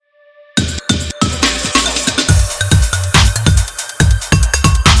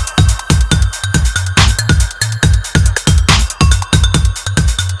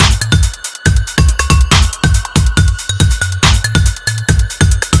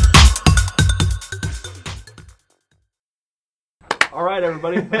right,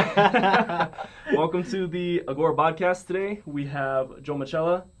 everybody. Welcome to the Agora podcast today. We have Joe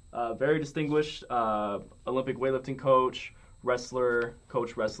Micela, very distinguished Olympic weightlifting coach, wrestler,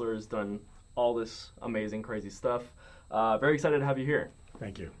 coach wrestlers, done all this amazing, crazy stuff. Very excited to have you here.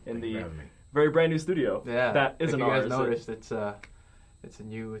 Thank you. In Thank you the for having me. very brand new studio. Yeah, that isn't ours. If you guys noticed, it's a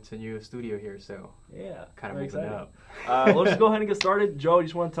new studio here, so yeah, kind of moving excited. up. Let's just go ahead and get started. Joe, you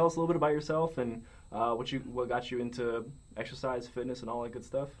just want to tell us a little bit about yourself and what got you into exercise, fitness, and all that good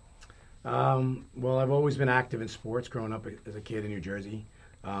stuff? Well, I've always been active in sports. Growing up as a kid in New Jersey,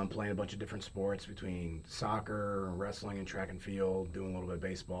 playing a bunch of different sports between soccer, wrestling, and track and field. Doing a little bit of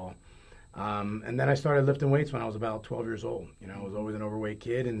baseball. And then I started lifting weights when I was about 12 years old. You know, I was always an overweight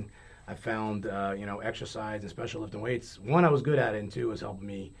kid, and I found, exercise and special lifting weights. One, I was good at it, and two, was helping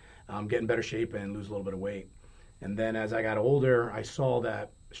me get in better shape and lose a little bit of weight. And then as I got older, I saw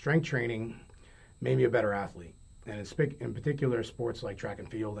that strength training made me a better athlete. And in particular, sports like track and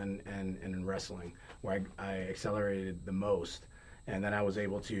field and wrestling, where I accelerated the most. And then I was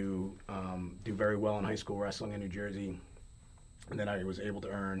able to do very well in high school wrestling in New Jersey. And then I was able to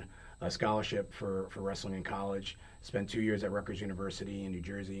earn a scholarship for wrestling in college. Spent 2 years at Rutgers University in New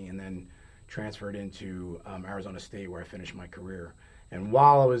Jersey, and then transferred into Arizona State, where I finished my career. And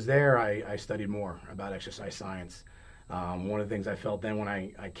while I was there, I studied more about exercise science. One of the things I felt then when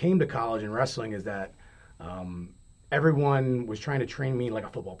I came to college in wrestling is that everyone was trying to train me like a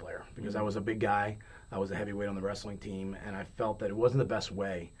football player because I was a big guy. I was a heavyweight on the wrestling team, and I felt that it wasn't the best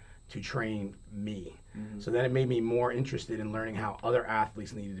way to train me. Mm-hmm. So then it made me more interested in learning how other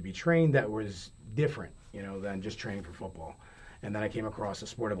athletes needed to be trained that was different, than just training for football. And then I came across the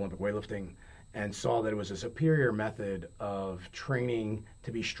sport of Olympic weightlifting and saw that it was a superior method of training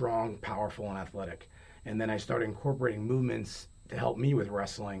to be strong, powerful, and athletic. And then I started incorporating movements to help me with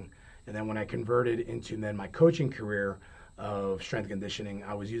wrestling. And then when I converted into then my coaching career of strength conditioning,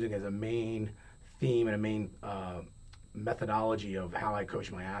 I was using it as a main theme and a main methodology of how I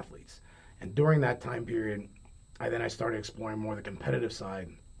coach my athletes. And during that time period, I started exploring more the competitive side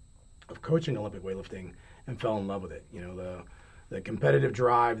of coaching Olympic weightlifting and fell in love with it. The competitive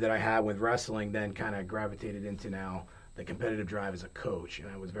drive that I had with wrestling then kind of gravitated into now the competitive drive as a coach. And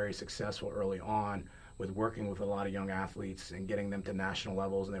I was very successful early on with working with a lot of young athletes and getting them to national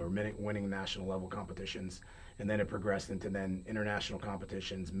levels, and they were winning national level competitions. And then it progressed into then international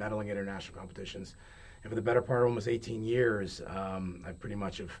competitions, medaling at international competitions. And for the better part of almost 18 years, I pretty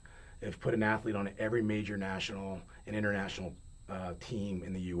much have put an athlete on every major national and international team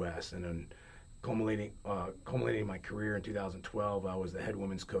in the U.S. And then culminating my career in 2012, I was the head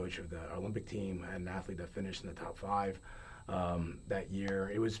women's coach of the Olympic team. I had an athlete that finished in the top 5 that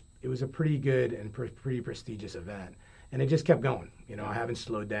year. It was a pretty good and pretty prestigious event, and it just kept going. I haven't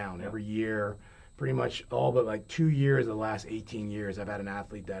slowed down. Every year, pretty much all but like 2 years of the last 18 years, I've had an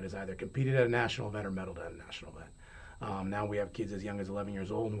athlete that has either competed at a national event or medaled at a national event. Now we have kids as young as 11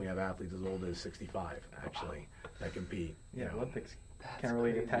 years old, and we have athletes as old as 65, actually, that compete. Yeah, Olympics can't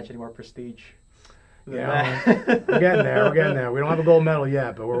really attach any more prestige. Yeah, we're getting there. We don't have a gold medal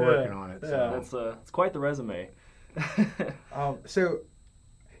yet, but we're working on it. So. It's quite the resume. So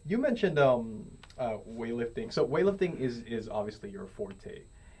you mentioned weightlifting. So weightlifting is obviously your forte.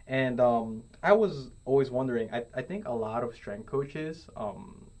 And I was always wondering, I think a lot of strength coaches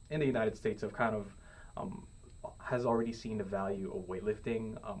in the United States have kind of has already seen the value of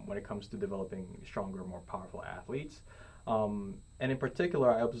weightlifting when it comes to developing stronger, more powerful athletes. And in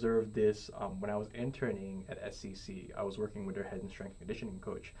particular, I observed this when I was interning at SCC. I was working with their head and strength conditioning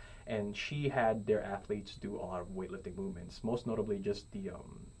coach, and she had their athletes do a lot of weightlifting movements, most notably just the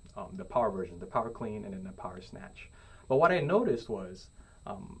power version, the power clean, and then the power snatch. But what I noticed was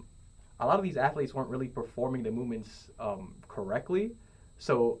a lot of these athletes weren't really performing the movements correctly,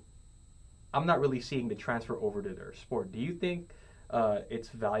 so I'm not really seeing the transfer over to their sport. Do you think it's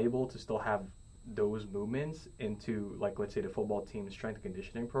valuable to still have those movements into, like, let's say the football team's strength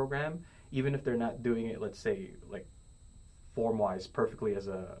conditioning program, even if they're not doing it, let's say, like form-wise perfectly as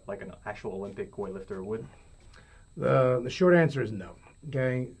an actual Olympic weightlifter would? The short answer is no.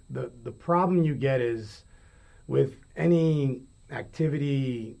 Okay, the problem you get is with any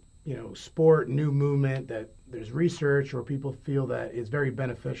activity, sport, new movement, that there's research or people feel that is very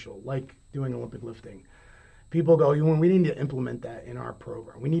beneficial, like doing Olympic lifting. People go, we need to implement that in our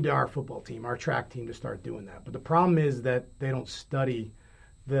program. We need our football team, our track team to start doing that. But the problem is that they don't study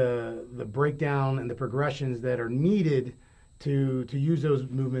the breakdown and the progressions that are needed to use those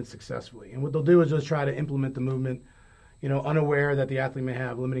movements successfully. And what they'll do is just try to implement the movement, unaware that the athlete may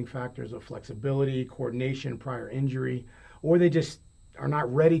have limiting factors of flexibility, coordination, prior injury, or they just are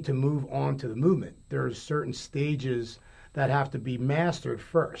not ready to move on to the movement. There's certain stages that have to be mastered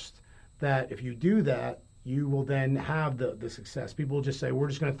first. That if you do that, you will then have the success. People will just say, we're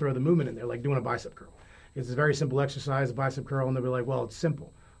just going to throw the movement in there, like doing a bicep curl. It's a very simple exercise, a bicep curl, and they'll be like, well, it's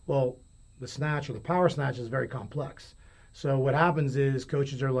simple. Well, the snatch or the power snatch is very complex. So what happens is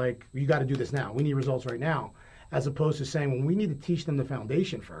coaches are like, you got to do this now. We need results right now. As opposed to saying, well, we need to teach them the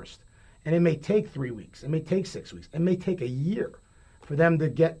foundation first. And it may take 3 weeks. It may take 6 weeks. It may take a year for them to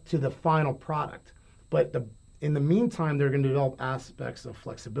get to the final product. But in the meantime, they're going to develop aspects of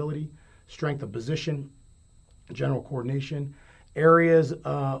flexibility, strength of position, general coordination, areas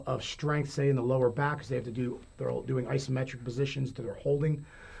of strength, say in the lower back, because they're doing isometric positions to their holding.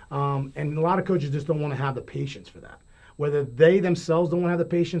 And a lot of coaches just don't want to have the patience for that. Whether they themselves don't want to have the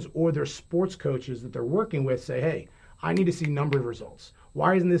patience or their sports coaches that they're working with say, hey, I need to see numbered results.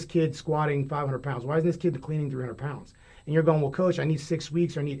 Why isn't this kid squatting 500 pounds? Why isn't this kid cleaning 300 pounds? And you're going, well, coach, I need 6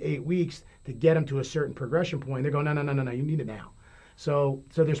 weeks or I need 8 weeks to get him to a certain progression point. They're going, no, you need it now. So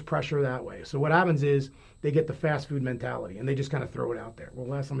there's pressure that way. So what happens is they get the fast food mentality and they just kind of throw it out there. Well,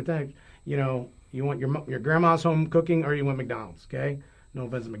 last time I tell you, you want your grandma's home cooking or you want McDonald's, okay? No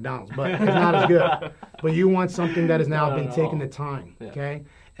offense to McDonald's, but it's not as good. But you want something that has now been taking the time, okay?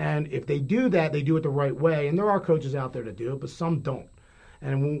 And if they do that, they do it the right way. And there are coaches out there that do it, but some don't.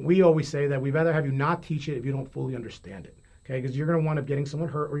 And we always say that we'd rather have you not teach it if you don't fully understand it, okay? Because you're going to wind up getting someone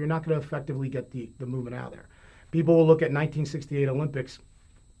hurt or you're not going to effectively get the movement out there. People will look at 1968 Olympics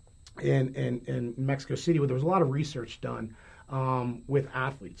in Mexico City, where there was a lot of research done with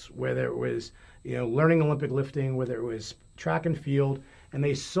athletes, whether it was learning Olympic lifting, whether it was track and field, and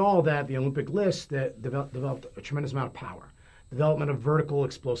they saw that the Olympic lifts that developed a tremendous amount of power, development of vertical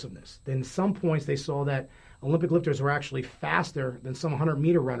explosiveness. Then some points they saw that Olympic lifters were actually faster than some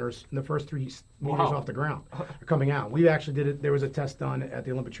 100-meter runners in the first 3 meters off the ground coming out. We actually did it. There was a test done at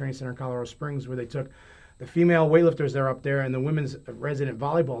the Olympic Training Center in Colorado Springs where they took the female weightlifters that are up there and the women's resident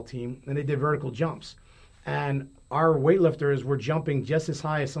volleyball team, and they did vertical jumps. And our weightlifters were jumping just as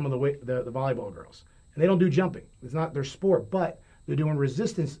high as some of the volleyball girls. And they don't do jumping. It's not their sport, but they're doing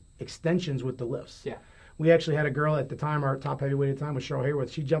resistance extensions with the lifts. Yeah. We actually had a girl at the time, our top heavyweight at the time was Cheryl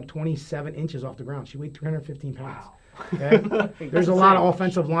Hayworth. She jumped 27 inches off the ground. She weighed 315 pounds. Wow. Okay? There's a lot of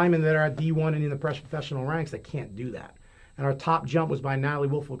offensive linemen that are at D1 and in the professional ranks that can't do that. And our top jump was by Natalie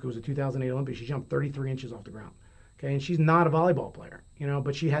Wolfolk, who was a 2008 Olympic. She jumped 33 inches off the ground. Okay, and she's not a volleyball player,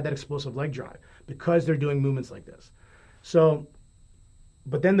 but she had that explosive leg drive because they're doing movements like this. So,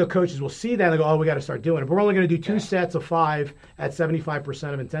 but then the coaches will see that and they go, oh, we got to start doing it. But we're only going to do 2 sets of 5 at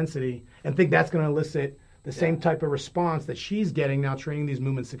 75% of intensity and think that's going to elicit the same type of response that she's getting now training these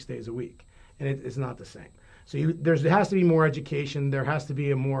movements 6 days a week. And it's not the same. So there has to be more education. There has to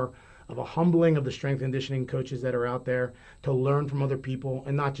be more of a humbling of the strength and conditioning coaches that are out there to learn from other people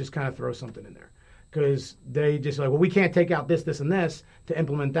and not just kind of throw something in there. Because they just like, well, we can't take out this, and this to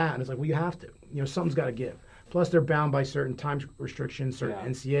implement that. And it's like, well, you have to. Something's got to give. Plus, they're bound by certain time restrictions, certain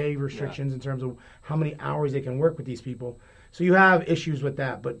NCAA restrictions in terms of how many hours they can work with these people. So you have issues with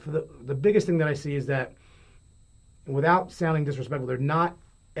that. But for the biggest thing that I see is that, without sounding disrespectful, they're not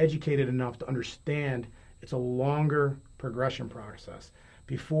educated enough to understand it's a longer progression process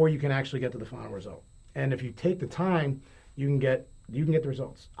before you can actually get to the final result. And if you take the time, you can get the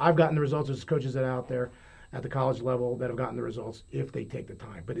results. I've gotten the results. There's coaches that are out there at the college level that have gotten the results if they take the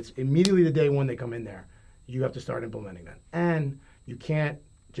time. But it's immediately the day when they come in there, you have to start implementing that. And you can't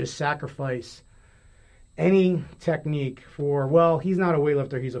just sacrifice any technique for, well, he's not a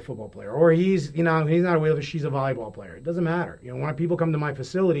weightlifter, he's a football player. Or he's not a weightlifter, she's a volleyball player. It doesn't matter. When people come to my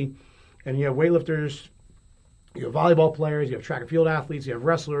facility and you have weightlifters, you have volleyball players, you have track and field athletes, you have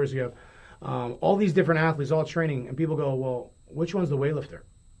wrestlers, you have all these different athletes all training, and people go, well, which one's the weightlifter?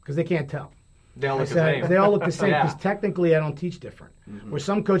 Because they can't tell. They all look the same. They all look the same because technically I don't teach different. Mm-hmm. Where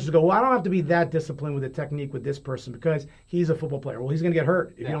some coaches go, well, I don't have to be that disciplined with the technique with this person because he's a football player. Well, he's going to get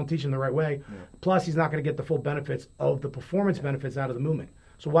hurt if you don't teach him the right way. Yeah. Plus, he's not going to get the full benefits of the performance benefits out of the movement.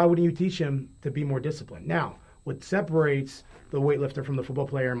 So why wouldn't you teach him to be more disciplined? Now, what separates the weightlifter from the football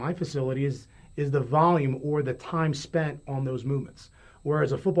player in my facility is the volume or the time spent on those movements.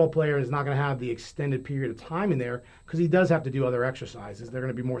 Whereas a football player is not going to have the extended period of time in there because he does have to do other exercises. They're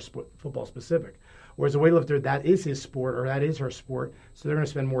going to be more football specific. Whereas a weightlifter, that is his sport or that is her sport, so they're going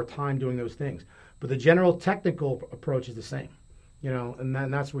to spend more time doing those things. But the general technical approach is the same, and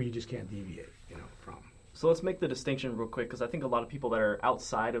that's where you just can't deviate, from. So let's make the distinction real quick because I think a lot of people that are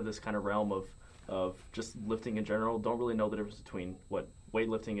outside of this kind of realm of just lifting in general don't really know the difference between what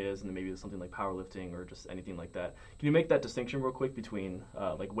weightlifting is and then maybe something like powerlifting or just anything like that. Can you make that distinction real quick between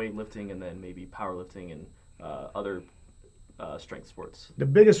like weightlifting and then maybe powerlifting and other strength sports? The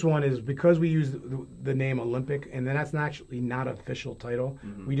biggest one is because we use the name Olympic, and then that's actually not an official title.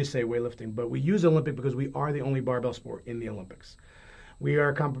 Mm-hmm. We just say weightlifting, but we use Olympic because we are the only barbell sport in the Olympics. We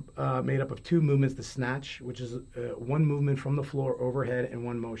are made up of 2 movements: the snatch, which is one movement from the floor overhead and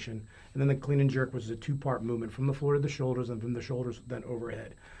one motion, and then the clean and jerk, which is a 2-part movement from the floor to the shoulders and from the shoulders then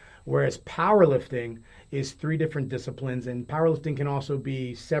overhead. Whereas powerlifting is 3 different disciplines, and powerlifting can also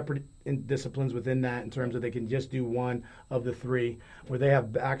be separate disciplines within that in terms of they can just do one of the 3, where they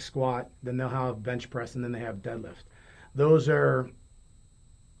have back squat, then they'll have bench press, and then they have deadlift. Those are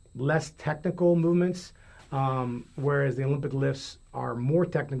less technical movements, whereas the Olympic lifts are more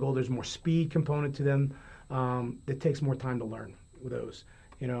technical. There's more speed component to them. It takes more time to learn with those.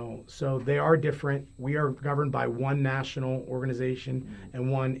 So they are different. We are governed by one national organization and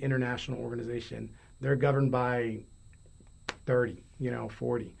one international organization. They're governed by 30,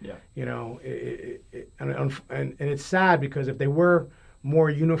 40. Yeah. And it's sad because if they were more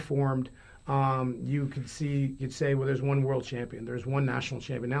uniformed, you'd say, well, there's one world champion, there's one national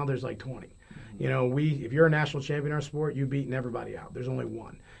champion. Now there's like 20. If you're a national champion in our sport, you've beaten everybody out. There's only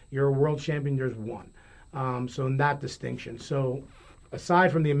one. You're a world champion, there's one. So in that distinction. So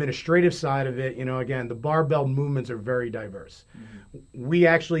aside from the administrative side of it, again, the barbell movements are very diverse. Mm-hmm. We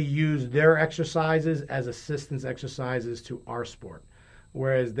actually use their exercises as assistance exercises to our sport,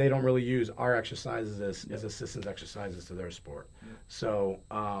 whereas they don't really use our exercises as assistance exercises to their sport. Mm-hmm. So,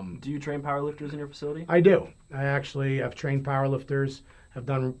 do you train powerlifters in your facility? I do. I've trained powerlifters, have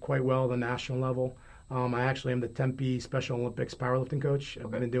done quite well at the national level. I actually am the Tempe Special Olympics powerlifting coach.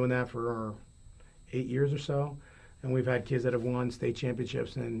 I've been doing that for 8 years or so. And we've had kids that have won state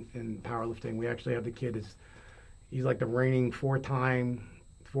championships in powerlifting. We actually have the kid he's like the reigning 4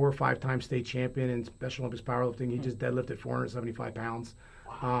 or 5 time state champion in Special Olympics powerlifting. He just deadlifted 475 pounds.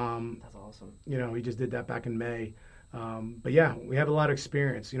 Wow, that's awesome. He just did that back in May. But yeah, we have a lot of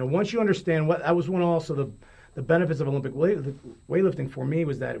experience. Once you understand that was one also the benefits of Olympic weightlifting for me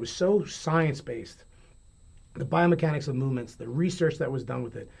was that it was so science-based. The biomechanics of movements, the research that was done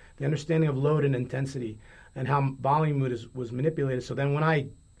with it, the understanding of load and intensity, and how volume was manipulated. So then when I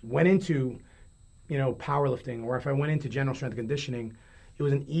went into, powerlifting, or if I went into general strength conditioning, it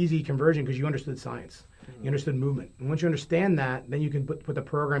was an easy conversion because you understood science, you understood movement. And once you understand that, then you can put the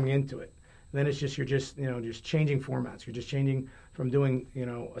programming into it. Then it's just, you're just changing formats. You're just changing from doing,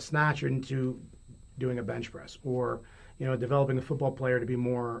 a snatch into doing a bench press, or, developing a football player to be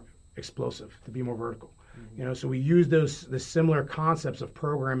more explosive, to be more vertical. Mm-hmm. So we use the similar concepts of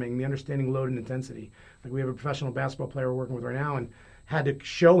programming, the understanding load and intensity. Like we have a professional basketball player we're working with right now, and had to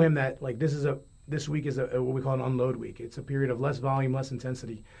show him that like this week is what we call an unload week. It's a period of less volume, less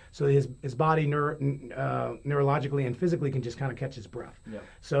intensity, so his body neurologically and physically can just kind of catch his breath. Yeah.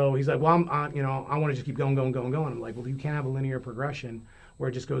 So he's like, well, I want to just keep going. I'm like, well, you can't have a linear progression where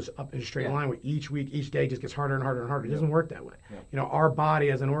it just goes up in a straight line, where each day just gets harder and harder and harder. It doesn't work that way. Yeah. Our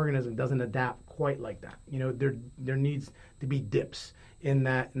body as an organism doesn't adapt quite like that. There needs to be dips in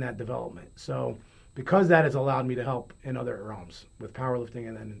that development. So because that has allowed me to help in other realms with powerlifting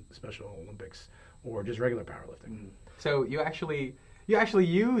and then Special Olympics or just regular powerlifting. Mm-hmm. So you actually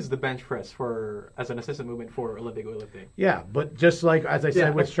use the bench press as an assistant movement for Olympic weightlifting. Yeah, but just like as I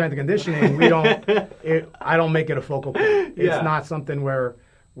said with strength and conditioning, I don't make it a focal point. It's not something where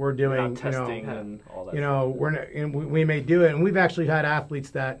we're doing testing and all that. We may do it, and we've actually had athletes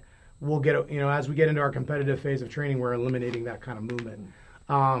that will get as we get into our competitive phase of training, we're eliminating that kind of movement.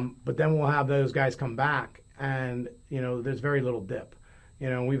 But then we'll have those guys come back, and there's very little dip.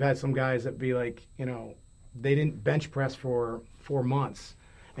 We've had some guys that be like, they didn't bench press for 4 months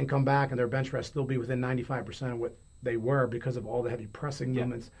and come back and their bench press still be within 95% of what they were because of all the heavy pressing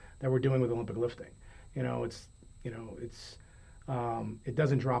movements that we're doing with Olympic lifting. It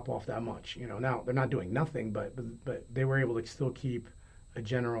doesn't drop off that much. Now they're not doing nothing, but they were able to still keep a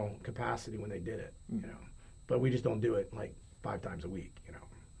general capacity when they did it. But we just don't do it like 5 times a week.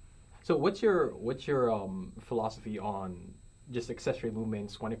 So what's your philosophy on just accessory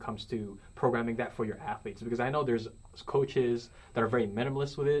movements when it comes to programming that for your athletes? Because I know there's coaches that are very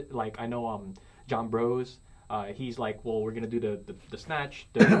minimalist with it. Like I know John Bros, he's like, well, we're going to do the snatch,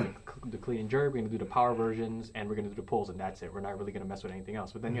 the clean and jerk, we're going to do the power versions, and we're going to do the pulls, and that's it. We're not really going to mess with anything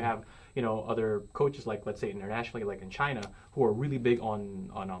else. But then you have, other coaches, like let's say internationally, like in China, who are really big on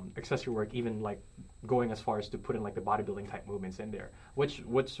accessory work, even like going as far as to put in like the bodybuilding type movements in there. Where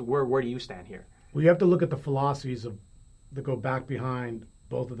do you stand here? Well, you have to look at the philosophies that go back behind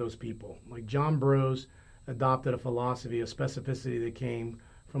both of those people. Like John Bros adopted a philosophy of specificity that came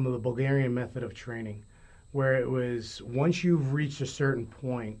from the Bulgarian method of training, where it was once you've reached a certain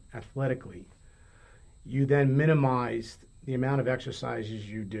point athletically, you then minimized the amount of exercises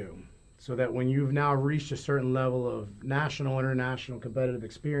you do. So that when you've now reached a certain level of national, international competitive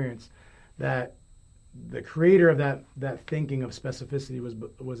experience, that the creator of that thinking of specificity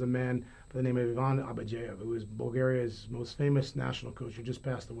was a man by the name of Ivan Abajev, who was Bulgaria's most famous national coach, who just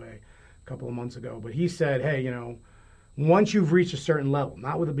passed away a couple of months ago. But he said, hey, once you've reached a certain level,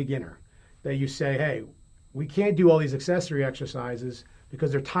 not with a beginner, that you say, hey, we can't do all these accessory exercises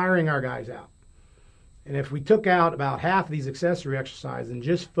because they're tiring our guys out. And if we took out about half of these accessory exercises and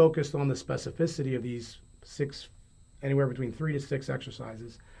just focused on the specificity of these anywhere between 3 to 6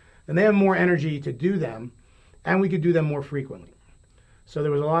 exercises, then they have more energy to do them, and we could do them more frequently. So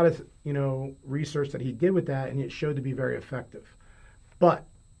there was a lot of research that he did with that, and it showed to be very effective. But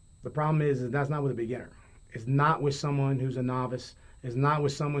the problem is that's not with a beginner. It's not with someone who's a novice. It's not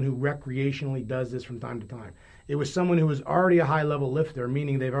with someone who recreationally does this from time to time. It was someone who was already a high-level lifter,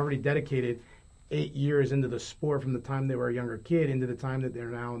 meaning they've already dedicated 8 years into the sport from the time they were a younger kid into the time that they're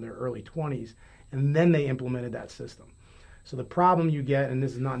now in their early 20s, and then they implemented that system. So the problem you get, and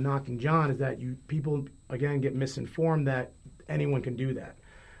this is not knocking John, is that people, again, get misinformed that anyone can do that.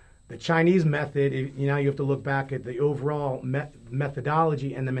 The Chinese method, you have to look back at the overall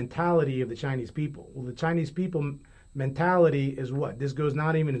methodology and the mentality of the Chinese people. Well, the Chinese people mentality is what? This goes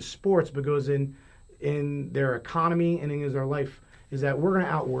not even in sports, but goes in their economy and in their life, is that we're going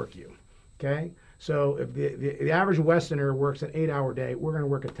to outwork you, okay? So if the average Westerner works an 8-hour day, we're going to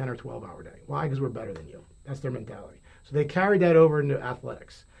work a 10 or 12-hour day. Why? Because we're better than you. That's their mentality. So they carried that over into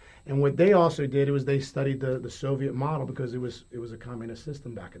athletics. And what they also did was they studied the Soviet model, because it was a communist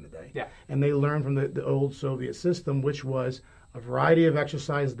system back in the day. Yeah. And they learned from the old Soviet system, which was a variety of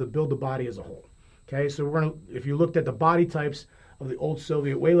exercises to build the body as a whole. Okay, so if you looked at the body types of the old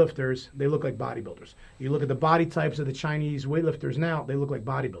Soviet weightlifters, they look like bodybuilders. You look at the body types of the Chinese weightlifters now, they look like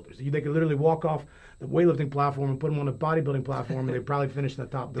bodybuilders. They could literally walk off the weightlifting platform and put them on a bodybuilding platform, and they'd probably finish in the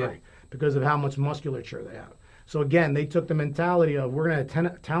top 3 because of how much musculature they have. So again, they took the mentality of, we're going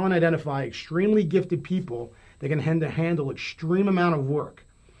to talent identify extremely gifted people that can handle extreme amount of work.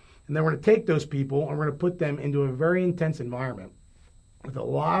 And then we're going to take those people and we're going to put them into a very intense environment with a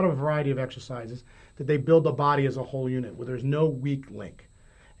lot of variety of exercises that they build the body as a whole unit where there's no weak link.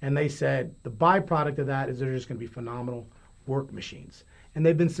 And they said the byproduct of that is they're just going to be phenomenal work machines. And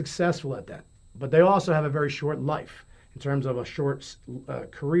they've been successful at that. But they also have a very short life in terms of a short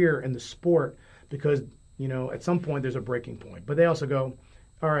career in the sport, because at some point there's a breaking point. But they also go,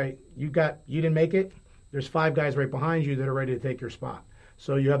 all right, you didn't make it. There's 5 guys right behind you that are ready to take your spot.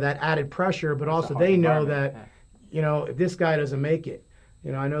 So you have that added pressure, but also they know that, if this guy doesn't make it,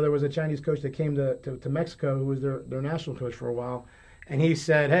 I know there was a Chinese coach that came to Mexico who was their national coach for a while, and he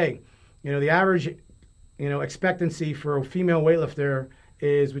said, hey, the average, expectancy for a female weightlifter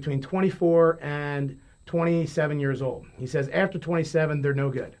is between 24 and 27 years old. He says after 27, they're no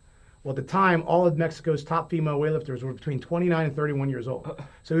good. Well, at the time, all of Mexico's top female weightlifters were between 29 and 31 years old.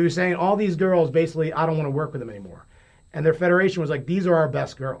 So he was saying all these girls, basically, I don't want to work with them anymore. And their federation was like, these are our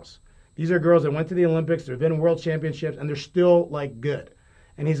best girls. These are girls that went to the Olympics, they've been in world championships, and they're still, good.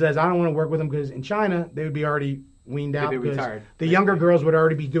 And he says, I don't want to work with them because in China, they would be already weaned out because the younger girls would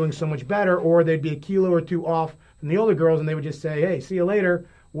already be doing so much better, or they'd be a kilo or 2 off from the older girls, and they would just say, hey, see you later.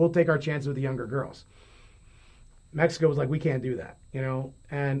 We'll take our chances with the younger girls. Mexico was like, we can't do that,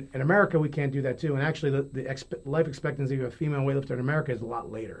 and in America, we can't do that too. And actually, the life expectancy of a female weightlifter in America is a lot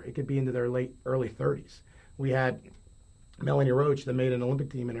later. It could be into their early 30s. We had Melanie Roach that made an Olympic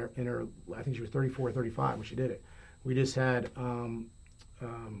team in her I think she was 34 or 35 when she did it. We just had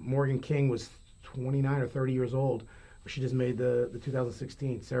Morgan King was 29 or 30 years old. She just made the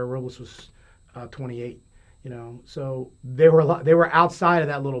 2016. Sarah Robles was 28. So they were outside of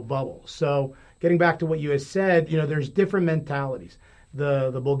that little bubble. So getting back to what you had said, there's different mentalities.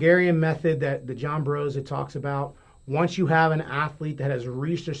 The Bulgarian method that John Broza talks about, once you have an athlete that has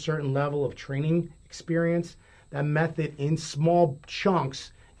reached a certain level of training experience, that method in small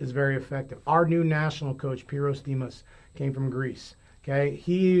chunks is very effective. Our new national coach, Piros Dimas, came from Greece. Okay,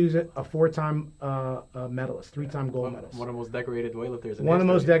 he's a 4-time medalist, 3-time gold medalist. One of the most decorated weightlifters. One of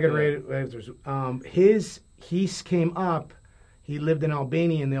the most decorated weightlifters. He came up. He lived in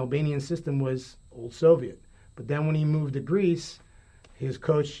Albania, and the Albanian system was old Soviet. But then when he moved to Greece, his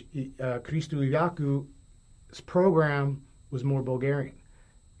coach Christou Iacu's program was more Bulgarian,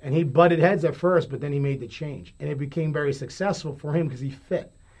 and he butted heads at first, but then he made the change, and it became very successful for him because he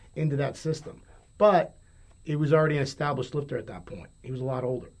fit into that system. But he was already an established lifter at that point. He was a lot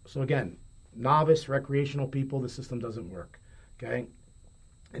older. So again, novice, recreational people, the system doesn't work, okay?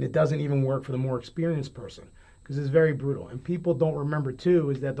 And it doesn't even work for the more experienced person because it's very brutal. And people don't remember, too,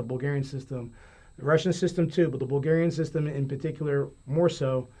 is that the Bulgarian system, The Russian system too, but the Bulgarian system in particular, more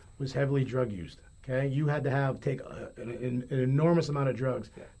so, was heavily drug used. Okay, you had to take an enormous amount of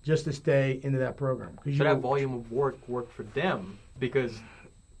drugs just to stay into that program. So that volume of work worked for them because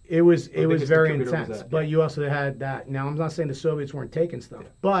it was very intense. But you also had that. Now, I'm not saying the Soviets weren't taking stuff,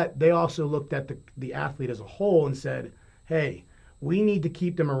 but they also looked at the athlete as a whole and said, hey, we need to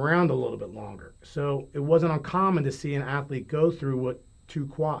keep them around a little bit longer. So it wasn't uncommon to see an athlete go through 2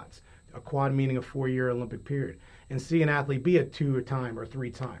 quads, a quad meaning a 4-year Olympic period, and see an athlete be a 2-time or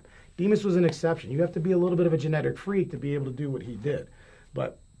 3-time. Demas was an exception. You have to be a little bit of a genetic freak to be able to do what he did.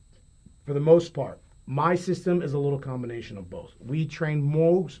 But for the most part, my system is a little combination of both. We train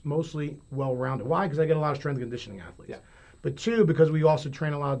mostly well-rounded. Why? Because I get a lot of strength and conditioning athletes. Yeah. But 2, because we also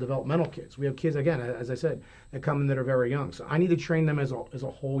train a lot of developmental kids. We have kids, again, as I said, that come in that are very young. So I need to train them as a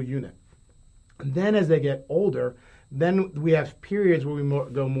whole unit. And then as they get older, then we have periods where we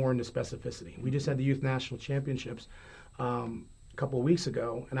go more into specificity. We just had the Youth National Championships a couple of weeks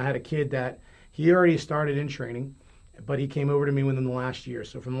ago, and I had a kid that he already started in training, but he came over to me within the last year.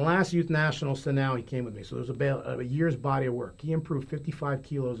 So from the last Youth Nationals to now, he came with me. So there was about a year's body of work. He improved 55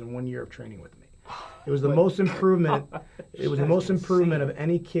 kilos in 1 year of training with me. It was the most improvement. It was the most improvement of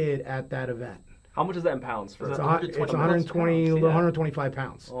any kid at that event. How much is that in pounds? It's 125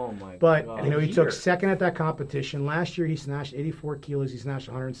 pounds. Oh my But God. he took second at that competition. Last year he snatched 84 kilos. He snatched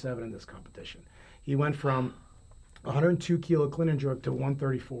 107 in this competition. He went from 102 kilo clean and jerk to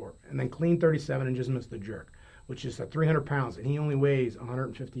 134, and then clean 37 and just missed the jerk, which is 300 pounds, and he only weighs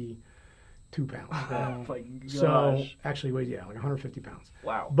 152 pounds. Oh my gosh. So actually weighs like 150 pounds.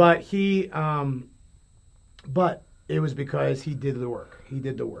 Wow. But but it was because he did the work. He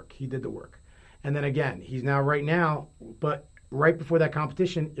did the work. And then again, he's right now, but right before that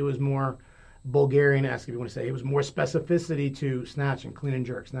competition, it was more Bulgarian-esque, if you want to say. It was more specificity to snatch and clean and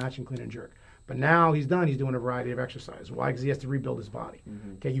jerk, snatch and clean and jerk. But now he's done. He's doing a variety of exercises. Why? Because he has to rebuild his body.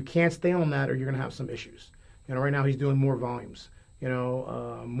 Mm-hmm. Okay, you can't stay on that or you're going to have some issues. Right now he's doing more volumes,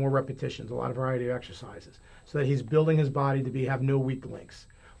 more repetitions, a lot of variety of exercises, so that he's building his body to have no weak links.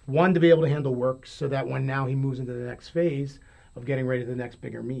 One, to be able to handle work so that when now he moves into the next phase of getting ready for the next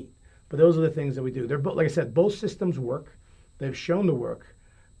bigger meet. But those are the things that we do. They're like I said, both systems work. They've shown to work,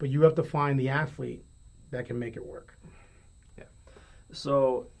 but you have to find the athlete that can make it work. Yeah.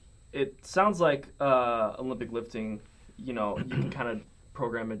 So it sounds like Olympic lifting, you can kind of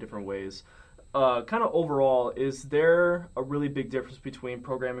program in different ways. Kind of overall, is there a really big difference between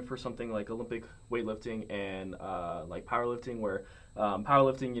programming for something like Olympic weightlifting and like powerlifting, where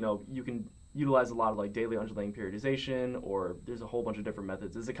powerlifting, you can utilize a lot of like daily undulating periodization, or there's a whole bunch of different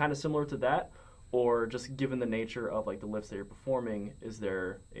methods. Is it kind of similar to that, or just given the nature of like the lifts that you're performing, is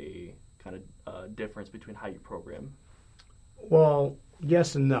there a kind of difference between how you program? Well,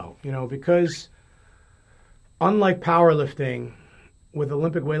 yes and no. Because unlike powerlifting, with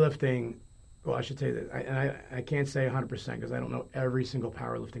Olympic weightlifting, well, I should say that, and I can't say 100% because I don't know every single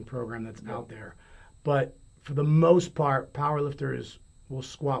powerlifting program that's out there, but for the most part, powerlifters will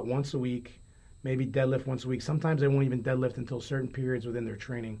squat once a week, maybe deadlift once a week. Sometimes they won't even deadlift until certain periods within their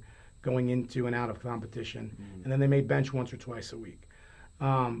training, going into and out of competition, and then they may bench once or twice a week.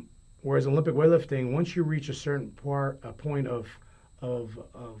 Whereas Olympic weightlifting, once you reach a certain point of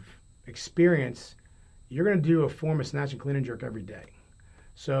experience, you're going to do a form of snatch and clean and jerk every day.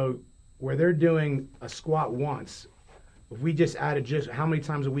 So where they're doing a squat once, if we just added just how many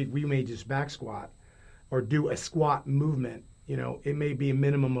times a week we may just back squat or do a squat movement, it may be a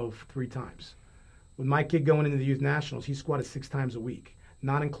minimum of 3 times. With my kid going into the Youth Nationals, he squatted 6 times a week,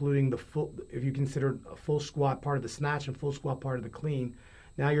 not including the full, if you consider a full squat part of the snatch and full squat part of the clean,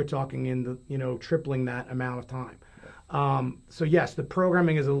 now you're talking in the, tripling that amount of time. So yes, the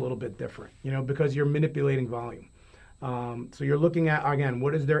programming is a little bit different, because you're manipulating volume. So you're looking at, again,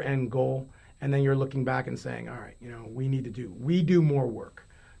 what is their end goal? And then you're looking back and saying, all right, we do more work,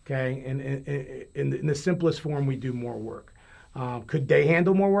 okay? And in the simplest form, we do more work. Could they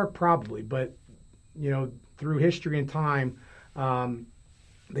handle more work? Probably, but, through history and time,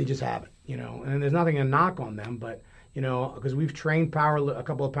 they just haven't, and there's nothing to knock on them, but, because we've trained a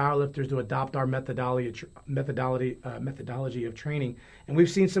couple of powerlifters to adopt our methodology of training, and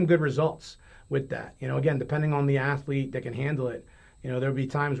we've seen some good results with that. Again, depending on the athlete that can handle it, there'll be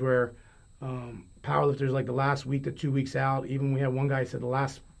times where powerlifters, like the last week to 2 weeks out, even we had one guy said the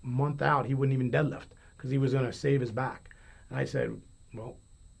last month out, he wouldn't even deadlift because he was going to save his back. And I said, well,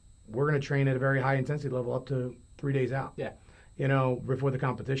 we're going to train at a very high intensity level up to 3 days out, before the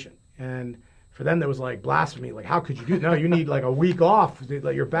competition. And for them, that was like blasphemy. Like, how could you do that? No, you need like a week off to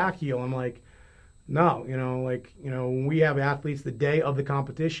let your back heal. I'm like, no, when we have athletes the day of the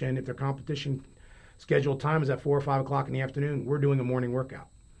competition, if their competition scheduled time is at 4 or 5 o'clock in the afternoon. We're doing a morning workout.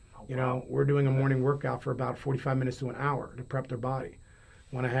 You know, we're doing a morning workout for about 45 minutes to an hour to prep their body.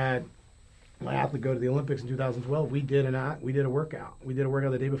 When I had my athlete go to the Olympics in 2012, we did a workout. We did a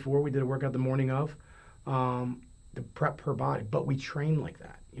workout the day before. We did a workout the morning of to prep her body. But we trained like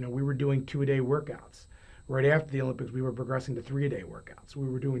that. You know, we were doing 2-a-day workouts. Right after the Olympics, we were progressing to 3-a-day workouts. We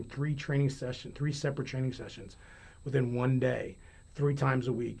were doing 3 separate training sessions within one day, 3 times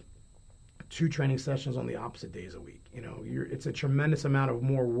a week, 2 training sessions on the opposite days a week. You know, it's a tremendous amount of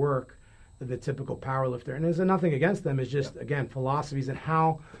more work than the typical powerlifter. And there's nothing against them. It's just, again, philosophies and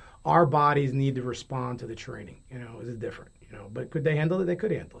how our bodies need to respond to the training. You know, is different. You know, but could they handle it? They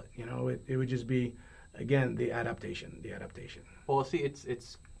could handle it. You know, it would just be, again, the adaptation. Well, see,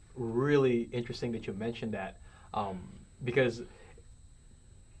 it's really interesting that you mentioned that because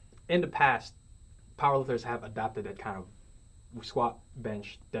in the past, powerlifters have adopted that kind of squat,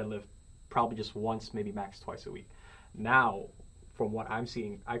 bench, deadlift probably just once, maybe max twice a week. Now, from what I'm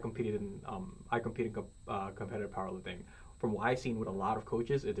seeing, I competed in competitive powerlifting. From what I've seen with a lot of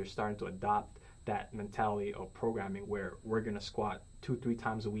coaches, is they're starting to adopt that mentality of programming where we're going to squat 2-3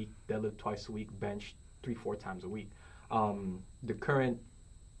 times a week, deadlift twice a week, bench 3-4 times a week. The current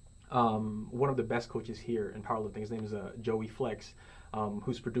one of the best coaches here in powerlifting, his name is Joey Flex,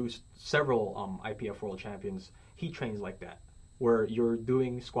 who's produced several IPF world champions. He trains like that, where you're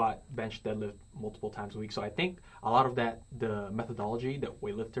doing squat, bench, deadlift multiple times a week. So I think a lot of that, the methodology that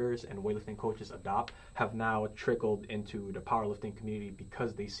weightlifters and weightlifting coaches adopt, have now trickled into the powerlifting community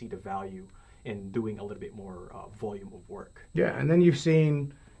because they see the value in doing a little bit more volume of work. Yeah, and then you've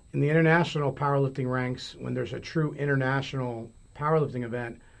seen in the international powerlifting ranks, when there's a true international powerlifting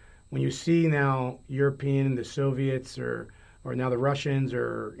event, when you see now European, the Soviets, or now the Russians,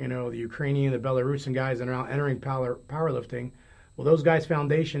 or you know the Ukrainian, the Belarusian guys that are now entering powerlifting, well, those guys'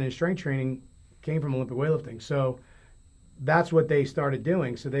 foundation and strength training came from Olympic weightlifting. So that's what they started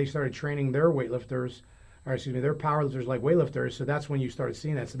doing. So they started training their weightlifters, or excuse me, their powerlifters like weightlifters. So that's when you started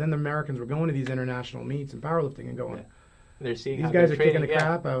seeing that. So then the Americans were going to these international meets and powerlifting and going, they're seeing these guys are kicking the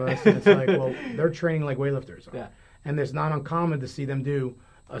crap out of us. And it's like, well, they're training like weightlifters are. Yeah. And it's not uncommon to see them do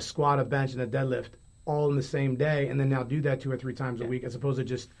a squat, a bench, and a deadlift all in the same day, and then now do that 2 or 3 times a week, as opposed to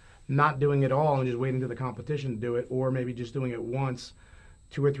just not doing it all and just waiting to the competition to do it, or maybe just doing it once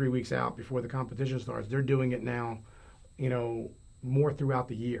 2 or 3 weeks out before the competition starts. They're doing it now, you know, more throughout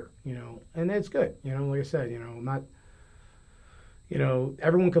the year, you know, and it's good. You know, like I said, you know, not, you know,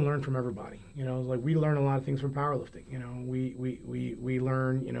 everyone can learn from everybody. You know, like we learn a lot of things from powerlifting. You know, we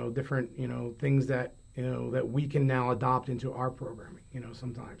learn, you know, different, you know, things that, you know, that we can now adopt into our programming, you know,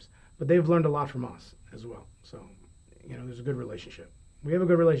 sometimes. But they've learned a lot from us as well. So, you know, there's a good relationship. We have a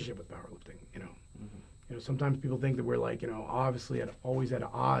good relationship with powerlifting, you know. Mm-hmm. You know, sometimes people think that we're like, you know, obviously always at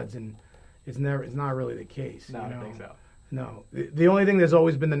odds, and it's not really the case. No, you know? I don't think so. No. The only thing that's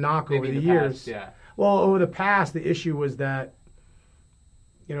always been the knock Maybe over the past, years. yeah. Well, over the past, the issue was that,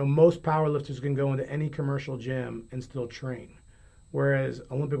 you know, most powerlifters can go into any commercial gym and still train, whereas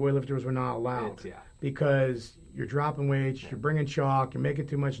Olympic weightlifters were not allowed because you're dropping weights, you're bringing chalk, you're making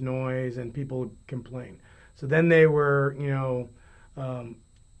too much noise, and people would complain. So then they were,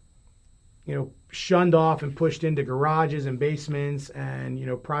 shunned off and pushed into garages and basements and, you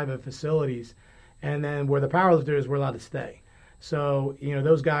know, private facilities, and then where the powerlifters were allowed to stay. So, you know,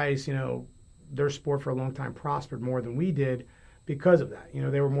 those guys, you know, their sport for a long time prospered more than we did because of that. You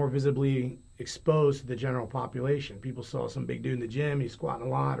know, they were more visibly exposed to the general population. People saw some big dude in the gym, he's squatting a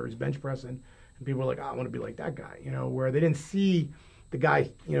lot or he's bench pressing, and people were like, oh, I want to be like that guy, you know, where they didn't see the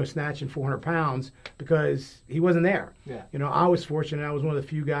guy, you know, snatching 400 pounds because he wasn't there. Yeah. You know, I was fortunate. I was one of the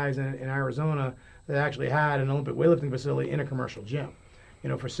few guys in Arizona that actually had an Olympic weightlifting facility in a commercial gym, you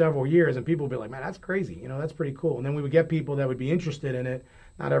know, for several years. And people would be like, man, that's crazy. You know, that's pretty cool. And then we would get people that would be interested in it.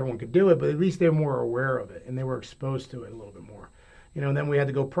 Not everyone could do it, but at least they were more aware of it and they were exposed to it a little bit more. You know, and then we had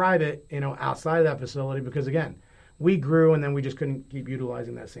to go private, you know, outside of that facility because, again, we grew and then we just couldn't keep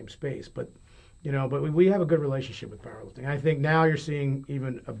utilizing that same space. But, you know, but we have a good relationship with powerlifting. I think now you're seeing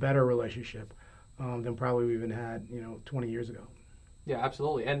even a better relationship than probably we even had, you know, 20 years ago. Yeah,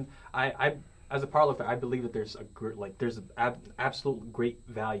 absolutely. And I as a powerlifter, I believe that there's absolute great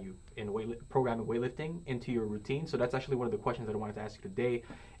value in programming weightlifting into your routine. So that's actually one of the questions that I wanted to ask you today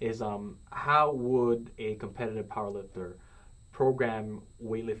is how would a competitive powerlifter program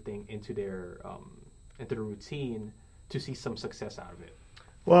weightlifting into their routine to see some success out of it?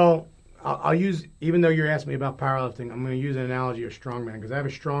 Well, I'll use, even though you're asking me about powerlifting, I'm going to use an analogy of strongman because I have a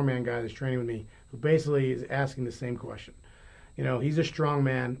strongman guy that's training with me who basically is asking the same question. You know, he's a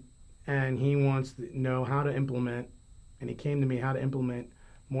strongman and he wants to know how to implement, and he came to me how to implement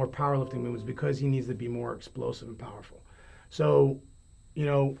more powerlifting movements because he needs to be more explosive and powerful. So,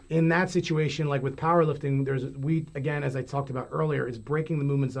 in that situation, like with powerlifting, again, as I talked about earlier, is breaking the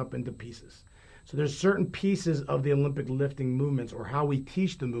movements up into pieces. So there's certain pieces of the Olympic lifting movements, or how we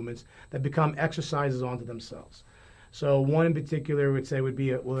teach the movements, that become exercises onto themselves. So one in particular would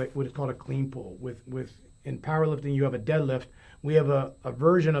be what is called a clean pull. In powerlifting, you have a deadlift. We have a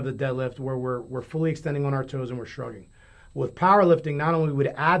version of the deadlift where we're fully extending on our toes and we're shrugging. With powerlifting, not only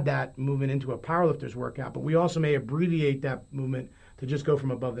would add that movement into a powerlifter's workout, but we also may abbreviate that movement to just go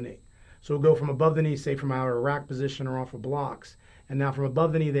from above the knee. So we'll go from above the knee, say from our rack position or off of blocks. And now from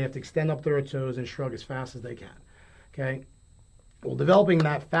above the knee, they have to extend up their toes and shrug as fast as they can. Okay? Well, developing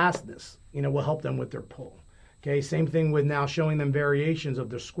that fastness, will help them with their pull. Okay? Same thing with now showing them variations of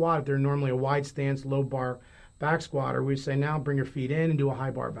their squat. If they're normally a wide stance, low bar back squatter, we say now bring your feet in and do a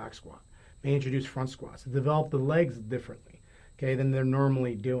high bar back squat. May introduce front squats to develop the legs differently, okay, than they're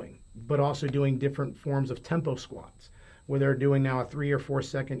normally doing. But also doing different forms of tempo squats, where they're doing now a 3 or 4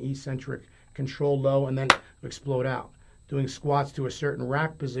 second eccentric controlled low and then explode out. Doing squats to a certain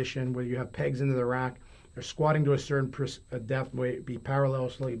rack position where you have pegs into the rack. They're squatting to a certain depth, where it be parallel,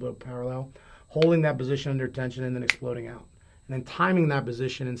 slightly below parallel, holding that position under tension and then exploding out. And then timing that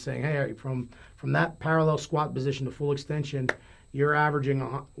position and saying, hey, from that parallel squat position to full extension, you're averaging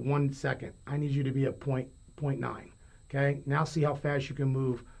 1 second. I need you to be at 0.9. Okay? Now see how fast you can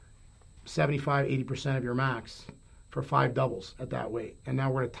move 75, 80% of your max for 5 doubles at that weight. And now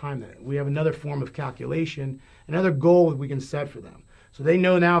we're going to time that. We have another form of calculation, another goal that we can set for them. So they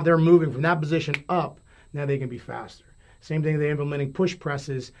know now if they're moving from that position up, now they can be faster. Same thing, they're implementing push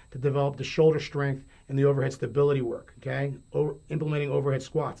presses to develop the shoulder strength and the overhead stability work, okay? Implementing overhead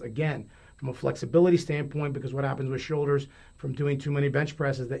squats, again, from a flexibility standpoint, because what happens with shoulders from doing too many bench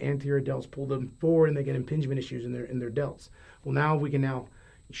presses, the anterior delts pull them forward and they get impingement issues in their delts. Well, now we can now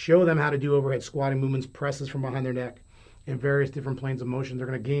show them how to do overhead squatting movements, presses from behind their neck in various different planes of motion. They're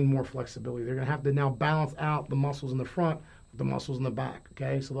going to gain more flexibility. They're going to have to now balance out the muscles in the front with the muscles in the back,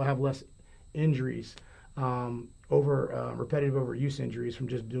 okay? So they'll have less injuries, repetitive overuse injuries from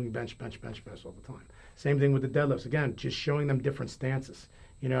just doing bench all the time. Same thing with the deadlifts. Again, just showing them different stances.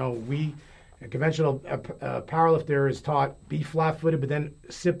 A conventional powerlifter is taught be flat-footed, but then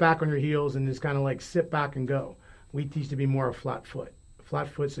sit back on your heels and just kind of like sit back and go. We teach to be more of flat foot,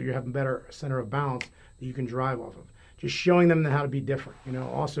 so you have a better center of balance that you can drive off of. Just showing them how to be different.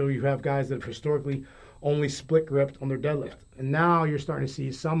 Also you have guys that have historically only split gripped on their deadlift, and now you're starting to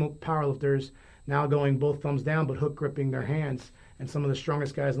see some powerlifters now going both thumbs down but hook gripping their hands, and some of the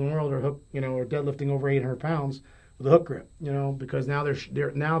strongest guys in the world are are deadlifting over 800 pounds with a hook grip, because now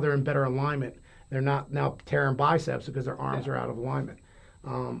they're in better alignment. They're not now tearing biceps because their arms are out of alignment.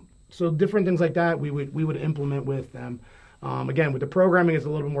 So different things like that we would implement with them. Again, with the programming, it's a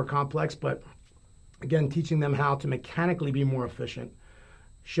little bit more complex, but again, teaching them how to mechanically be more efficient,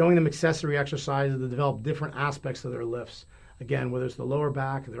 showing them accessory exercises to develop different aspects of their lifts. Again, whether it's the lower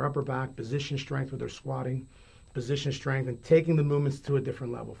back, their upper back, position strength with their squatting, position strength, and taking the movements to a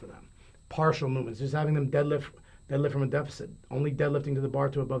different level for them. Partial movements, just having them deadlift from a deficit, only deadlifting to the bar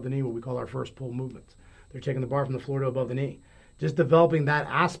to above the knee, what we call our first pull movements. They're taking the bar from the floor to above the knee. Just developing that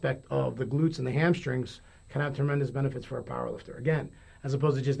aspect of the glutes and the hamstrings can have tremendous benefits for a powerlifter. Again, as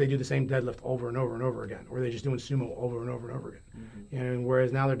opposed to just they do the same deadlift over and over and over again, or they're just doing sumo over and over and over again. Mm-hmm. And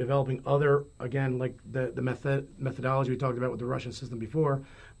whereas now they're developing other, again, like the methodology we talked about with the Russian system before,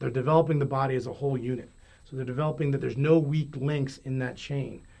 they're developing the body as a whole unit. So they're developing that there's no weak links in that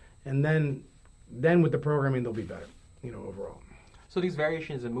chain. And then with the programming, they'll be better, overall. So these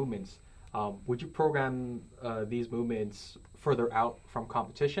variations in movements, would you program these movements further out from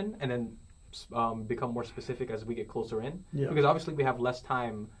competition and then become more specific as we get closer in? Yeah. Because obviously we have less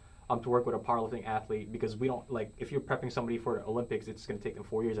time to work with a powerlifting athlete, because we don't, like, if you're prepping somebody for the Olympics, it's going to take them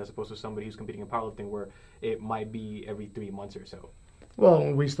 4 years as opposed to somebody who's competing in powerlifting where it might be every 3 months or so.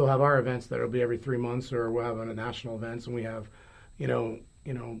 Well, we still have our events that will be every 3 months, or we'll have a national events, and we have,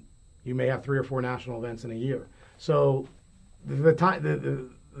 you may have 3 or 4 national events in a year. So the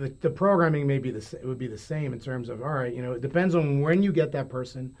programming would be the same in terms of, all right, it depends on when you get that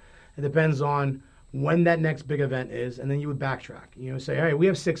person. It depends on when that next big event is, and then you would backtrack. Say, all right, we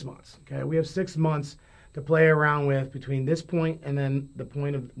have 6 months. Okay, we have 6 months to play around with between this point and then the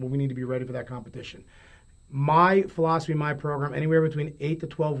point of when we need to be ready for that competition. My philosophy, my program, anywhere between 8 to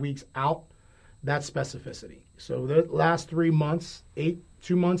 12 weeks out, that's specificity. So the last 3 months,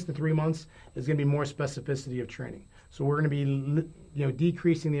 2 months to 3 months, is going to be more specificity of training. So we're going to be,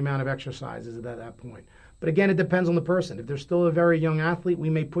 decreasing the amount of exercises at that point. But again, it depends on the person. If they're still a very young athlete,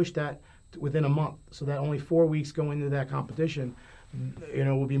 we may push that within a month, so that only 4 weeks go into that competition.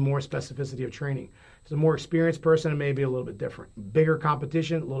 will be more specificity of training. It's a more experienced person, it may be a little bit different. Bigger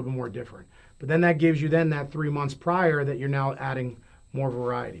competition, a little bit more different. But then that gives you then that 3 months prior that you're now adding more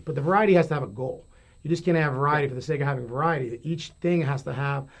variety. But the variety has to have a goal. You just can't have variety for the sake of having variety. Each thing has to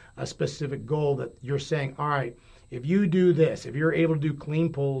have a specific goal that you're saying, all right, if you do this, if you're able to do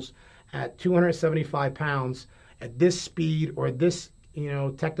clean pulls at 275 pounds at this speed or this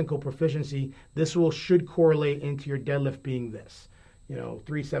technical proficiency, this should correlate into your deadlift being this,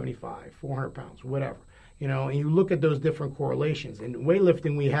 375, 400 pounds, whatever. And you look at those different correlations. In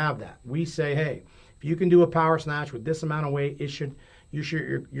weightlifting, we have that. We say, hey, if you can do a power snatch with this amount of weight,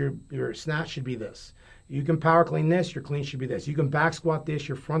 your snatch should be this. You can power clean this, your clean should be this. You can back squat this,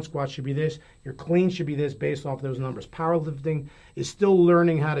 your front squat should be this, your clean should be this based off those numbers. Powerlifting is still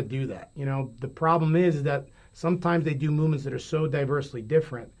learning how to do that. The problem is that sometimes they do movements that are so diversely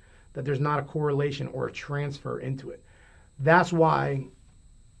different that there's not a correlation or a transfer into it. That's why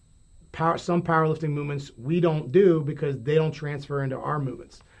some powerlifting movements we don't do because they don't transfer into our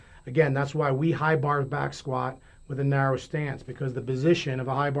movements. Again, that's why we high bar back squat with a narrow stance, because the position of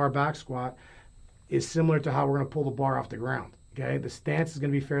a high bar back squat is similar to how we're going to pull the bar off the ground. Okay, the stance is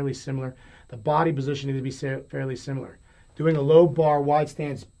going to be fairly similar. The body position needs to be fairly similar. Doing a low bar wide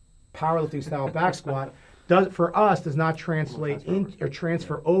stance powerlifting style back squat does not translate in or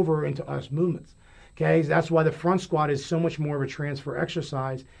transfer over into us movements. Okay, that's why the front squat is so much more of a transfer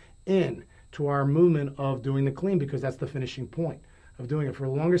exercise in to our movement of doing the clean, because that's the finishing point of doing it. For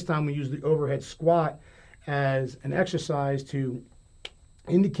the longest time, we used the overhead squat as an exercise to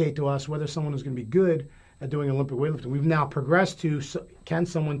indicate to us whether someone is going to be good at doing Olympic weightlifting. We've now progressed to, can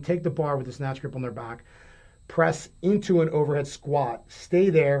someone take the bar with the snatch grip on their back, press into an overhead squat, stay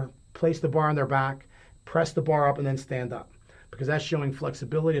there, place the bar on their back, press the bar up, and then stand up. Because that's showing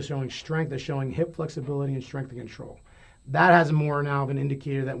flexibility, it's showing strength, it's showing hip flexibility and strength and control. That has more now of an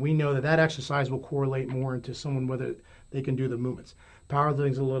indicator that we know that exercise will correlate more into someone whether they can do the movements.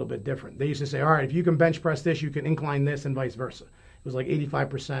 Powerlifting is a little bit different. They used to say, all right, if you can bench press this, you can incline this, and vice versa. It was like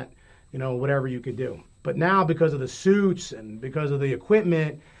 85%, whatever you could do. But now, because of the suits and because of the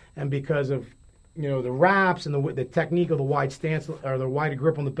equipment and because of the wraps and the technique of the wide stance or the wide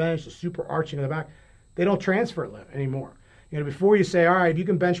grip on the bench, the super arching in the back, they don't transfer it anymore. Before you say, all right, if you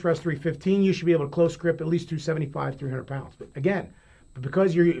can bench press 315, you should be able to close grip at least 275, 300 pounds. But again,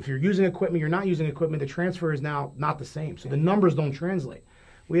 because if you're using equipment, you're not using equipment, the transfer is now not the same. So the numbers don't translate.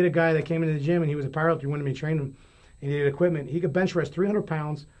 We had a guy that came into the gym and he was a powerlifter. He wanted me to train him. And he did equipment. He could bench press 300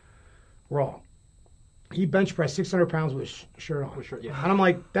 pounds raw. He bench pressed 600 pounds with his shirt on. Yeah. And I'm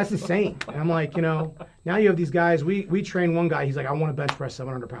like, that's insane. And I'm like, now you have these guys. We train one guy. He's like, I want to bench press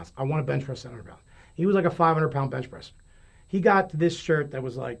 700 pounds. I want to bench press 700 pounds. He was like a 500-pound bench presser. He got to this shirt that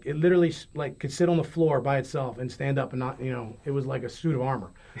was like, it literally could sit on the floor by itself and stand up and not, it was like a suit of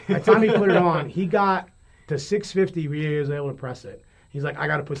armor. By the time he put it on, he got to 650. He was able to press it. He's like, I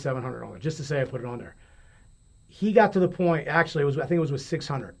got to put 700 on there just to say I put it on there. He got to the point, actually, I think it was with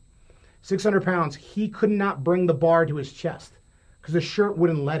 600. 600 pounds, he could not bring the bar to his chest because the shirt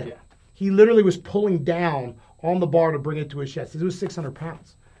wouldn't let him. Yeah. He literally was pulling down on the bar to bring it to his chest. It was 600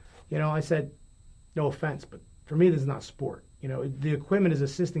 pounds. I said, no offense, but for me, this is not sport. The equipment is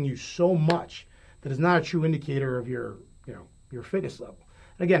assisting you so much that it's not a true indicator of your fitness level.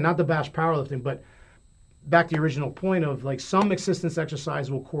 And again, not to bash powerlifting, but back to the original point of some assistance exercise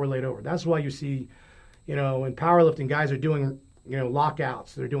will correlate over. That's why you see, in powerlifting, guys are doing,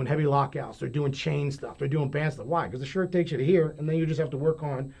 lockouts. They're doing heavy lockouts. They're doing chain stuff. They're doing band stuff. Why? Because the shirt takes you to here, and then you just have to work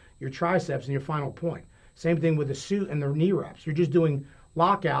on your triceps and your final point. Same thing with the suit and the knee reps. You're just doing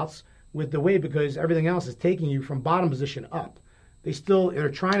lockouts with the weight because everything else is taking you from bottom position up. They're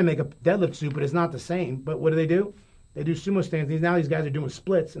trying to make a deadlift suit, but it's not the same. But what do? They do sumo stands. Now these guys are doing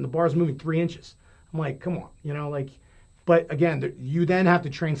splits, and the bar's moving 3 inches. I'm like, come on, But again, you then have to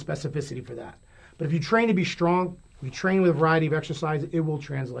train specificity for that. But if you train to be strong, you train with a variety of exercises, it will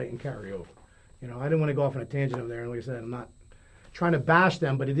translate and carry over. I didn't want to go off on a tangent over there. And like I said, I'm not trying to bash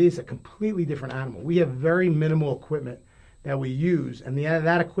them, but it is a completely different animal. We have very minimal equipment that we use, and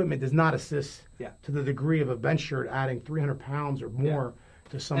that equipment does not assist to the degree of a bench shirt adding 300 pounds or more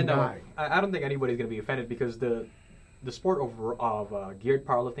to some guy. I don't think anybody's going to be offended because the sport of geared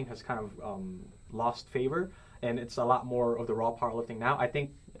powerlifting has kind of lost favor, and it's a lot more of the raw powerlifting now. I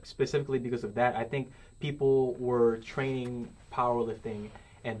think specifically because of that, I think people were training powerlifting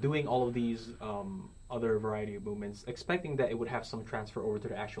and doing all of these other variety of movements, expecting that it would have some transfer over to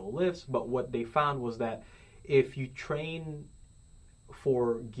the actual lifts, but what they found was that if you train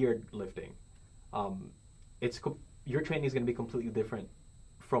for geared lifting, your training is going to be completely different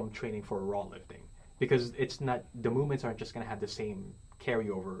from training for raw lifting. because it's not, the movements aren't just going to have the same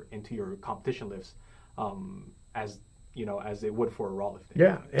carryover into your competition lifts as as it would for a raw lifting.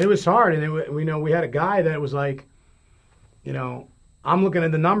 Yeah, it was hard, and we had a guy that was like, I'm looking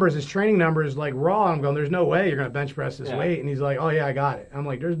at the numbers, his training numbers, like raw. I'm going, there's no way you're going to bench press this weight. And he's like, oh yeah, I got it. I'm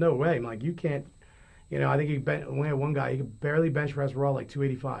like, there's no way. I'm like, you can't. I think we had one guy, he could barely bench press raw like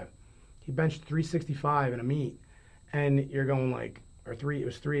 285. He benched 365 in a meet, and you're going like, it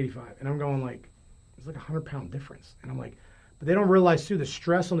was 385, and I'm going like, it's like 100-pound difference. And I'm like, but they don't realize too the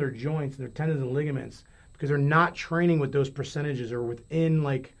stress on their joints and their tendons and ligaments, because they're not training with those percentages or within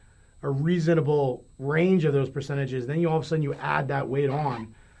like a reasonable range of those percentages. Then all of a sudden you add that weight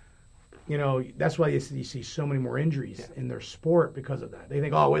on. That's why you see so many more injuries in their sport because of that. They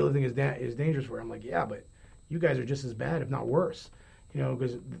think, weightlifting is dangerous for it. I'm like, yeah, but you guys are just as bad, if not worse.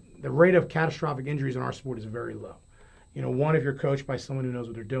 Because the rate of catastrophic injuries in our sport is very low. One, if you're coached by someone who knows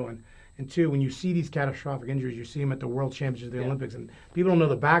what they're doing. And two, when you see these catastrophic injuries, you see them at the World Championships, the Olympics, and people don't know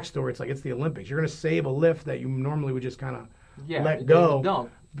the backstory. It's like, it's the Olympics. You're going to save a lift that you normally would just kind of let go.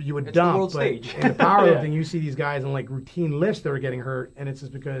 You would dump. The world stage. In the powerlifting, you see these guys in like routine lifts that are getting hurt, and it's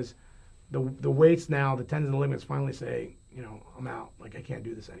just because the weights now, the tendons and ligaments finally say, I'm out. Like, I can't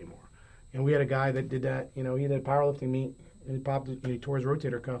do this anymore. And we had a guy that did that. He did a powerlifting meet, and he tore his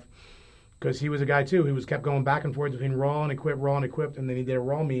rotator cuff because he was a guy too. He kept going back and forth between raw and equipped, and then he did a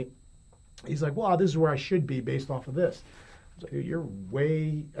raw meet. He's like, well, this is where I should be based off of this. I was like, you're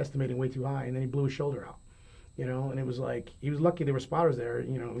estimating way too high. And then he blew his shoulder out, and it was like, he was lucky there were spotters there,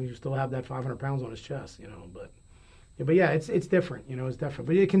 he still have that 500 pounds on his chest, but yeah, it's different, it's different,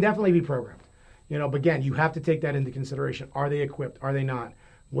 but it can definitely be programmed, but again, you have to take that into consideration. Are they equipped? Are they not?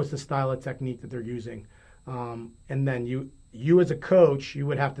 What's the style of technique that they're using? And then you as a coach, you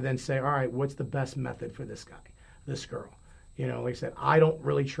would have to then say, all right, what's the best method for this guy, this girl? Like I said, I don't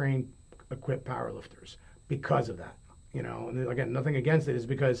really train equipped powerlifters because of that, and again, nothing against it, is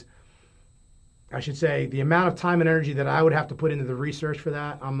because I should say the amount of time and energy that I would have to put into the research for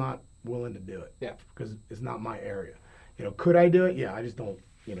that, I'm not willing to do it. Yeah. Because it's not my area. Could I do it? Yeah, I just don't,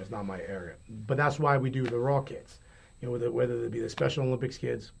 it's not my area. But that's why we do the raw kids, whether it be the Special Olympics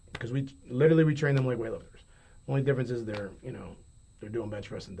kids, because we train them like weightlifters. Only difference is they're doing bench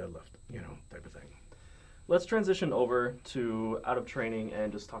press and deadlift, type of thing. Let's transition over to out of training and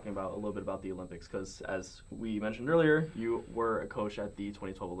just talking about a little bit about the Olympics, because as we mentioned earlier, you were a coach at the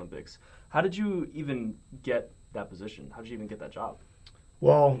 2012 Olympics. How did you even get that position? How did you even get that job?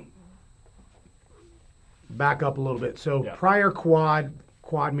 Well, back up a little bit. So prior quad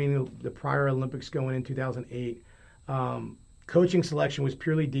meaning the prior Olympics going in 2008, coaching selection was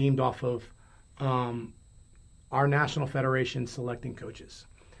purely deemed off of our national federation selecting coaches.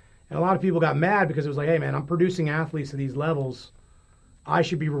 And a lot of people got mad because it was like, hey, man, I'm producing athletes to these levels. I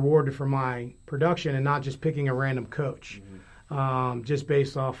should be rewarded for my production and not just picking a random coach, just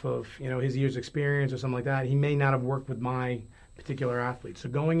based off of his year's experience or something like that. He may not have worked with my particular athlete. So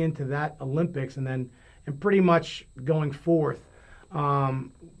going into that Olympics and pretty much going forth,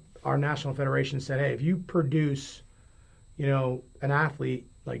 our national federation said, hey, if you produce, an athlete,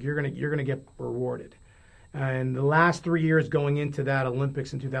 like you're gonna get rewarded. And the last 3 years going into that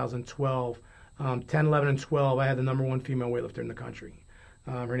Olympics in 2012, 10, 11, and 12, I had the number one female weightlifter in the country.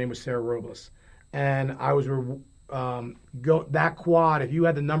 Her name was Sarah Robles. And I was that quad, if you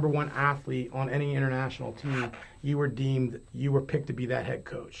had the number one athlete on any international team, you were picked to be that head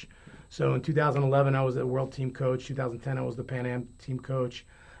coach. So in 2011, I was the world team coach. 2010, I was the Pan Am team coach.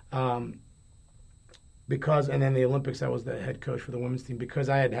 And then the Olympics, I was the head coach for the women's team because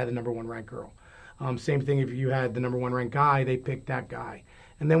I had the number one ranked girl. Same thing if you had the number one ranked guy, they picked that guy.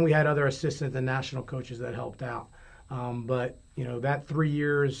 And then we had other assistants and national coaches that helped out. But that 3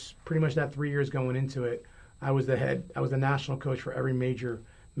 years, pretty much that 3 years going into it, I was the national coach for every major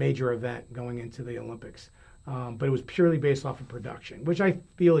event going into the Olympics. But it was purely based off of production, which I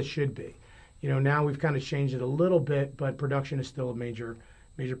feel it should be. Now we've kind of changed it a little bit, but production is still a major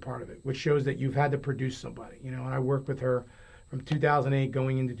part of it, which shows that you've had to produce somebody. And I worked with her from 2008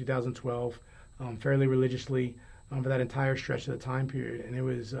 going into 2012. Fairly religiously for that entire stretch of the time period, and it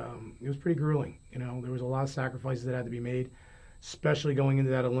was pretty grueling. There was a lot of sacrifices that had to be made, especially going into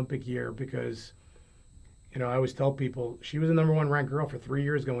that Olympic year because, I always tell people she was the number one ranked girl for 3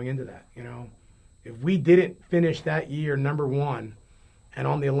 years going into that. If we didn't finish that year number one and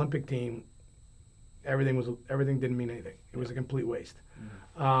on the Olympic team, everything didn't mean anything. It was a complete waste.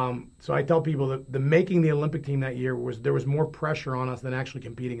 So I tell people that the making the Olympic team that year there was more pressure on us than actually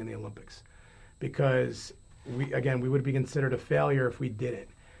competing in the Olympics. Because we would be considered a failure if we didn't.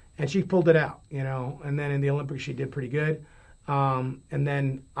 And she pulled it out, And then in the Olympics, she did pretty good. And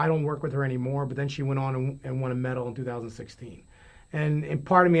then I don't work with her anymore, but then she went on and won a medal in 2016. And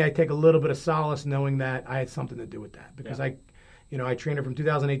part of me, I take a little bit of solace knowing that I had something to do with that, because I trained her from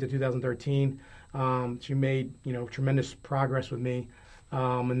 2008 to 2013. She made, tremendous progress with me.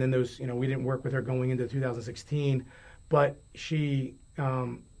 And then we didn't work with her going into 2016, but she,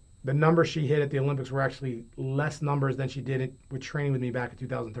 the numbers she hit at the Olympics were actually less numbers than she did with training with me back in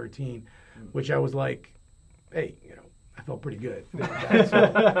 2013, which I was like, hey, I felt pretty good.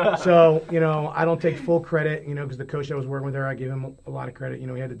 So, I don't take full credit, because the coach that was working with her, I gave him a lot of credit. He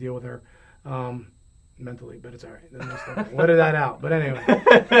had to deal with her mentally, but it's all right. We'll edit that out. But anyway,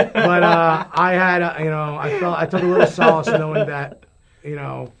 I had, I took a little solace knowing that,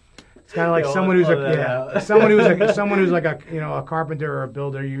 it's kind of like someone who's like a carpenter or a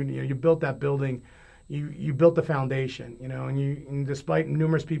builder. You built that building. You built the foundation, and despite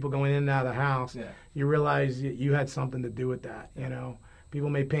numerous people going in and out of the house, you realize you had something to do with that, People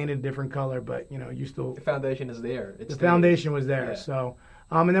may paint it a different color, but, you still... The foundation is there. The foundation was there, yeah. So...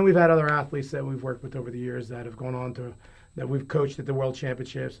 and then we've had other athletes that we've worked with over the years that have gone on to... that we've coached at the World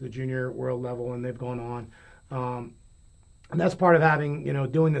Championships, the junior world level, and they've gone on. And that's part of having,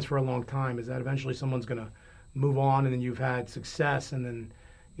 doing this for a long time, is that eventually someone's going to move on, and then you've had success, and then...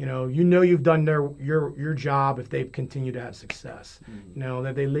 you've done your job if they've continued to have success. Mm-hmm.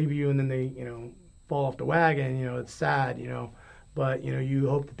 That they leave you and then they, fall off the wagon, it's sad, but, you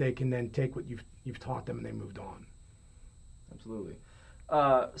hope that they can then take what you've taught them and they moved on. Absolutely.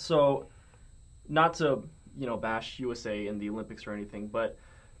 So not to, bash USA in the Olympics or anything, but,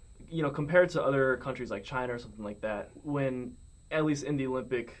 compared to other countries like China or something like that, when, at least in the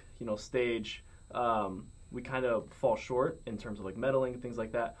Olympic, stage, we kind of fall short in terms of like medaling and things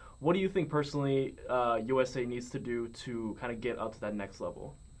like that. What do you think personally USA needs to do to kind of get up to that next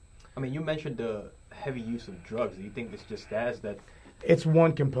level? I mean, you mentioned the heavy use of drugs. Do you think it's just that? It's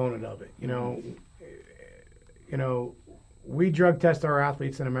one component of it. We drug test our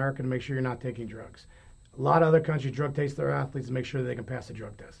athletes in America to make sure you're not taking drugs. A lot of other countries drug test their athletes to make sure that they can pass the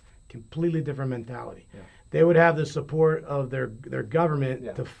drug test. Completely different mentality. Yeah. They would have the support of their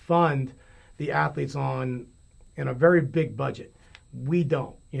government to fund the athletes in a very big budget. We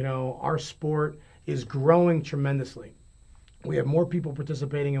don't. Our sport is growing tremendously. We have more people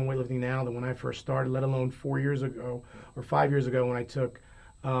participating in weightlifting now than when I first started, let alone 4 years ago or 5 years ago when I took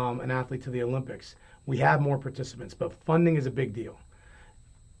an athlete to the Olympics. We have more participants, but funding is a big deal.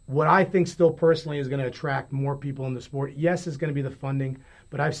 What I think still personally is going to attract more people in the sport, yes, it's going to be the funding,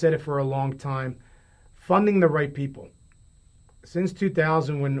 but I've said it for a long time, funding the right people. Since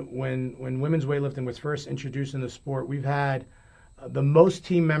 2000, when women's weightlifting was first introduced in the sport, we've had the most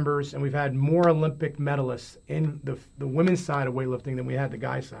team members and we've had more Olympic medalists in the women's side of weightlifting than we had the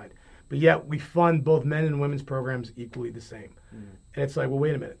guys' side. But yet we fund both men and women's programs equally the same. Mm-hmm. And it's like, well,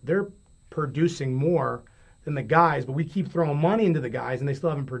 wait a minute. They're producing more than the guys, but we keep throwing money into the guys and they still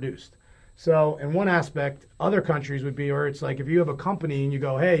haven't produced. So in one aspect, other countries would be, or it's like if you have a company and you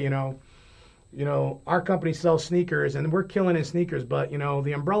go, hey, our company sells sneakers and we're killing in sneakers, but,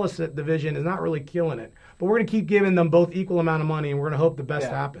 the umbrella division is not really killing it. But we're going to keep giving them both equal amount of money and we're going to hope the best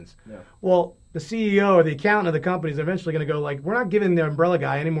happens. Yeah. Well, the CEO or the accountant of the company is eventually going to go like, we're not giving the umbrella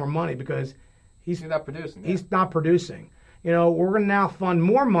guy any more money because he's not producing. He's not producing. We're going to now fund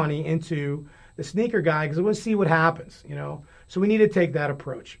more money into the sneaker guy because we'll see what happens, So we need to take that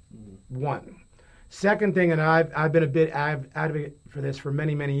approach. One. Second thing, and I've been a bit advocate for this for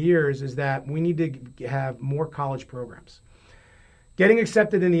many, many years, is that we need to have more college programs. Getting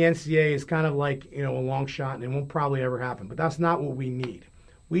accepted in the NCAA is kind of like, a long shot, and it won't probably ever happen. But that's not what we need.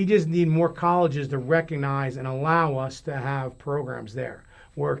 We just need more colleges to recognize and allow us to have programs there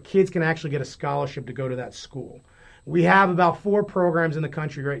where kids can actually get a scholarship to go to that school. We have about 4 programs in the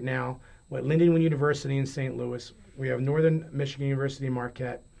country right now. Lindenwood University in St. Louis. We have Northern Michigan University in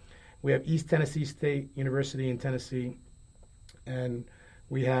Marquette. We have East Tennessee State University in Tennessee. And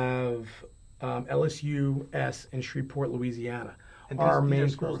we have LSU-S in Shreveport, Louisiana. And these are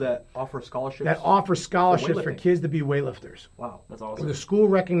schools that offer scholarships? That offer scholarships for kids to be weightlifters. Wow, that's awesome. The school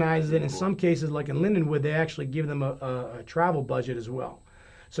recognizes it. In some cases, like in Lindenwood, they actually give them a travel budget as well.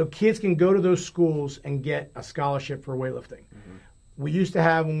 So kids can go to those schools and get a scholarship for weightlifting. Mm-hmm. We used to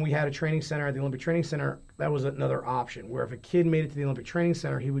have, when we had a training center at the Olympic Training Center, that was another option, where if a kid made it to the Olympic Training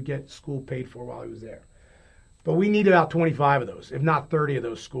Center, he would get school paid for while he was there. But we need about 25 of those, if not 30 of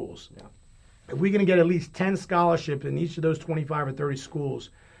those schools. Yeah. If we can get at least 10 scholarships in each of those 25 or 30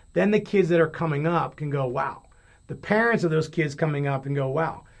 schools, then the kids that are coming up can go, wow. The parents of those kids coming up and go,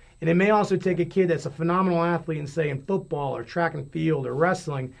 wow. And it may also take a kid that's a phenomenal athlete and say in football or track and field or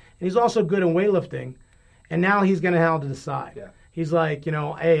wrestling, and he's also good in weightlifting, And now he's going to have to decide. Yeah. He's like,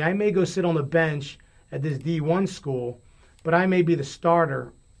 hey, I may go sit on the bench at this D1 school, but I may be the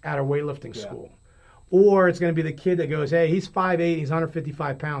starter at a weightlifting school. Or it's going to be the kid that goes, hey, he's 5'8", he's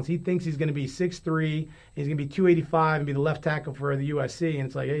 155 pounds. He thinks he's going to be 6'3", he's going to be 285 and be the left tackle for the USC. And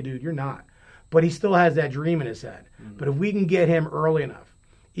it's like, hey, dude, you're not. But he still has that dream in his head. Mm-hmm. But if we can get him early enough,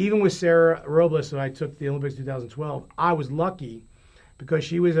 even with Sarah Robles, who I took the Olympics 2012, I was lucky because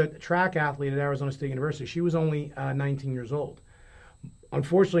she was a track athlete at Arizona State University. She was only 19 years old.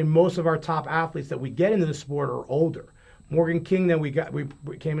 Unfortunately, most of our top athletes that we get into the sport are older. Morgan King, that we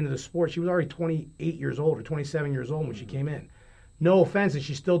came into the sport, she was already 28 years old or 27 years old when she came in. No offense, and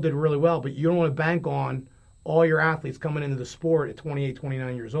she still did really well, but you don't want to bank on all your athletes coming into the sport at 28,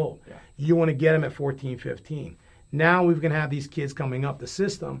 29 years old. Yeah. You want to get them at 14, 15. Now we're going to have these kids coming up the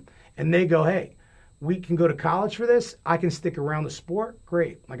system, and they go, hey, we can go to college for this. I can stick around the sport.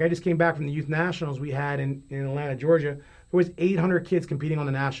 Great. Like I just came back from the youth nationals we had in Atlanta, Georgia. There was 800 kids competing on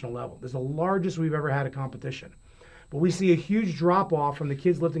the national level. It's the largest we've ever had a competition. But we see a huge drop-off from the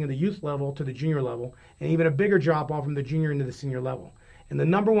kids lifting at the youth level to the junior level, and even a bigger drop-off from the junior into the senior level. And the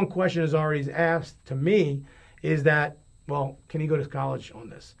number one question is already asked to me is that, well, can he go to college on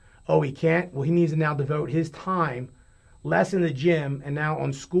this? Oh, he can't? Well, he needs to now devote his time less in the gym and now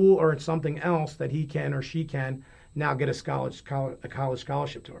on school or something else that he can or she can now get a college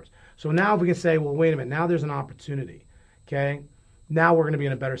scholarship towards. So now if we can say, well, wait a minute, now there's an opportunity, okay? Now we're going to be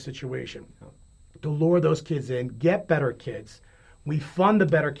in a better situation to lure those kids in, get better kids. We fund the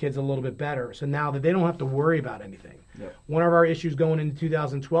better kids a little bit better, so now that they don't have to worry about anything. Yep. One of our issues going into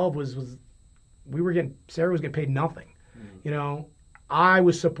 2012 was Sarah was getting paid nothing. Mm-hmm. I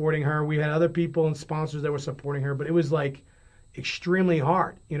was supporting her. We had other people and sponsors that were supporting her, but it was like extremely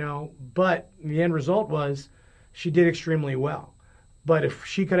hard, But the end result was she did extremely well. But if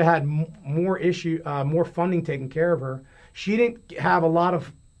she could have had more funding taken care of her, she didn't have a lot of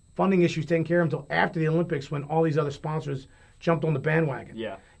funding issues taken care of until after the Olympics when all these other sponsors jumped on the bandwagon.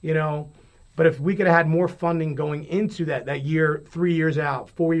 Yeah. But if we could have had more funding going into that year, 3 years out,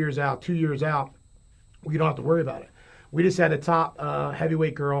 4 years out, 2 years out, we don't have to worry about it. We just had a top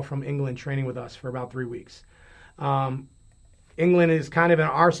heavyweight girl from England training with us for about 3 weeks. England is kind of in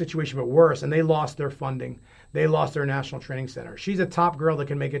our situation, but worse, and they lost their funding. They lost their national training center. She's a top girl that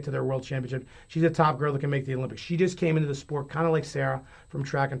can make it to their world championship. She's a top girl that can make the Olympics. She just came into the sport kind of like Sarah from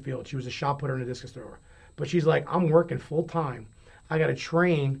track and field. She was a shot putter and a discus thrower. But she's like, I'm working full time. I got to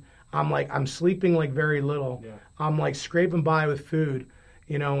train. I'm sleeping like very little. Yeah. I'm like scraping by with food,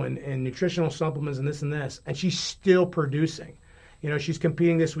 and nutritional supplements and this and this. And she's still producing. She's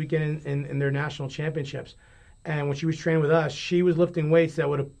competing this weekend in their national championships. And when she was training with us, she was lifting weights that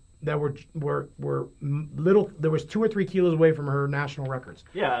were little. There was 2 or 3 kilos away from her national records.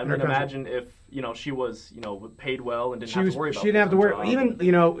 Yeah, I mean, imagine if she was paid well and didn't have to worry about. She didn't have to worry.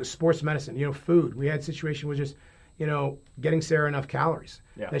 Even sports medicine. Food. We had a situation with just getting Sarah enough calories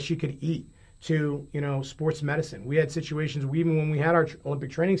that she could eat. To sports medicine. We had situations even when we had our Olympic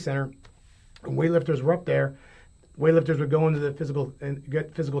training center, and weightlifters were up there. Weightlifters would go into the physical and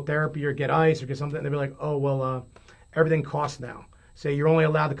get physical therapy or get ice or get something. And they'd be like, oh well, everything costs now. Say you're only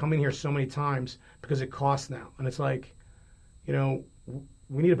allowed to come in here so many times because it costs now. And it's like,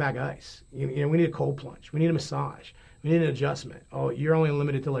 we need a bag of ice. We need a cold plunge. We need a massage. We need an adjustment. Oh, you're only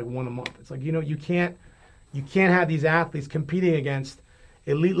limited to like 1 a month. It's like, you can't have these athletes competing against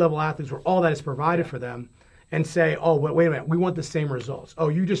elite level athletes where all that is provided for them and say, oh, wait a minute, we want the same results. Oh,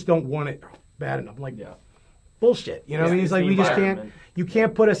 you just don't want it bad enough. Like, bullshit. What I mean? It's like you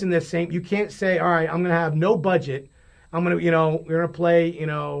can't put us in the same, you can't say, all right, I'm going to have no budget. I'm going to, we're going to play,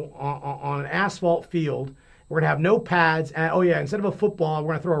 on an asphalt field. We're going to have no pads. And, oh, yeah, instead of a football,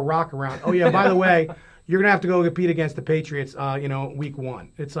 we're going to throw a rock around. Oh, yeah, by the way, you're going to have to go compete against the Patriots, week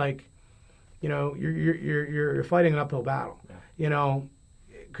 1. It's like, you're fighting an uphill battle,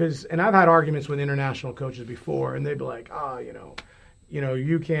 and I've had arguments with international coaches before, and they'd be like,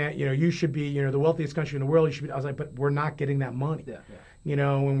 you can't, you should be, the wealthiest country in the world. You should be. I was like, but we're not getting that money,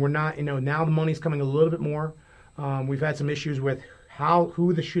 and we're not, now the money's coming a little bit more. We've had some issues with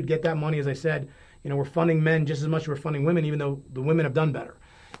who should get that money. As I said, we're funding men just as much as we're funding women, even though the women have done better,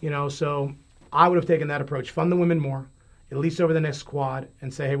 so I would have taken that approach, fund the women more, at least over the next quad,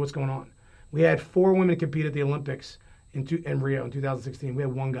 and say, hey, what's going on? We had 4 women compete at the Olympics in Rio in 2016. We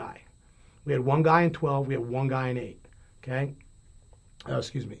had 1 guy. We had 1 guy in 12. We had 1 guy in 8. Okay?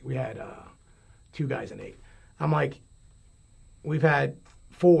 We had 2 guys in 8. I'm like, we've had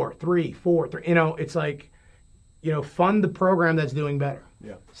 4, 3. It's like, fund the program that's doing better.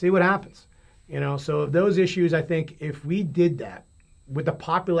 Yeah. See what happens. So those issues, I think, if we did that with the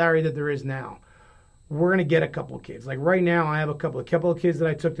popularity that there is now, we're going to get a couple of kids. Like right now, I have a couple of kids that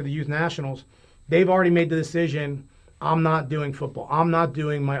I took to the youth nationals. They've already made the decision, I'm not doing football. I'm not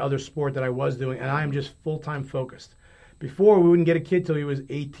doing my other sport that I was doing, and I am just full-time focused. Before, we wouldn't get a kid till he was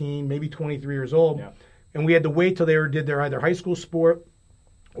 18, maybe 23 years old, and we had to wait till they did their either high school sport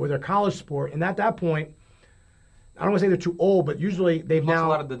or their college sport. And at that point, I don't want to say they're too old, but usually they've Lost now a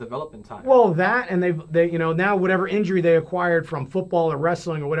lot of the development time. Well, that and they now whatever injury they acquired from football or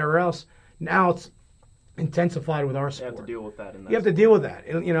wrestling or whatever else, now it's intensified with our sport. You have to deal with that. You have to deal with that.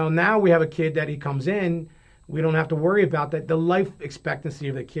 And, now we have a kid that he comes in. We don't have to worry about that. The life expectancy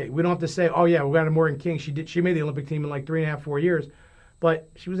of the kid. We don't have to say, oh yeah, we got a Morgan King. She made the Olympic team in like 3.5, 4 years, but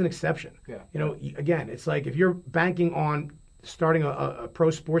she was an exception. Yeah. Again, it's like if you're banking on starting a pro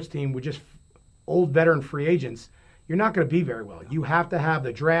sports team with just old veteran free agents, you're not going to be very well. You have to have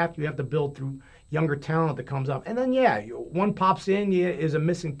the draft. You have to build through younger talent that comes up. And then, one pops in, is a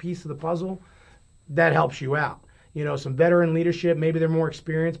missing piece of the puzzle. That helps you out. Some veteran leadership, maybe they're more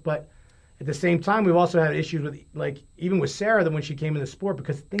experienced, but at the same time, we've also had issues with, like, even with Sarah, that when she came in the sport,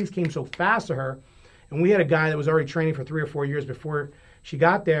 because things came so fast to her, and we had a guy that was already training for 3 or 4 years before she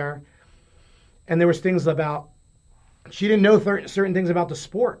got there, and there was things about, she didn't know certain things about the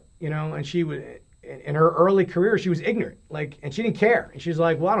sport, and she would, in her early career, she was ignorant, and she didn't care. And she's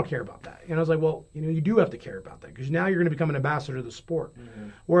like, well, I don't care about that. And I was like, well, you do have to care about that, because now you're going to become an ambassador of the sport. Mm-hmm.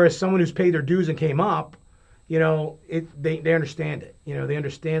 Whereas someone who's paid their dues and came up, they understand it. They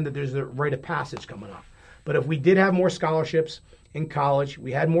understand that there's a rite of passage coming up. But if we did have more scholarships in college,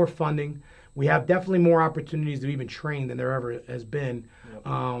 we had more funding, we have definitely more opportunities to even train than there ever has been,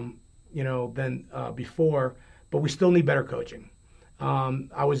 than before. But we still need better coaching.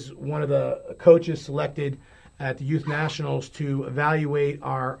 I was one of the coaches selected at the Youth Nationals to evaluate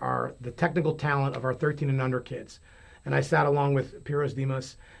the technical talent of our 13 and under kids. And I sat along with Piros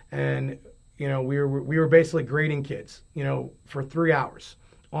Dimas, and we were basically grading kids, for 3 hours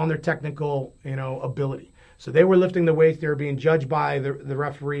on their technical, ability. So they were lifting the weights. They were being judged by the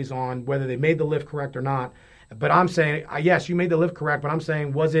referees on whether they made the lift correct or not. But I'm saying, yes, you made the lift correct, but I'm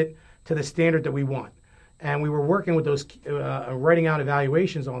saying, was it to the standard that we want? And we were working with those, writing out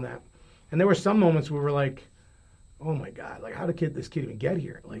evaluations on that. And there were some moments where we were like, oh my God, like how did this kid even get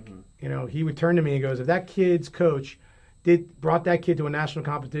here? Like, he would turn to me and goes, if that kid's coach brought that kid to a national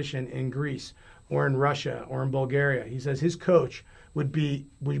competition in Greece or in Russia or in Bulgaria, he says his coach would be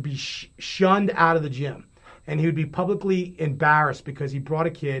shunned out of the gym. And he would be publicly embarrassed because he brought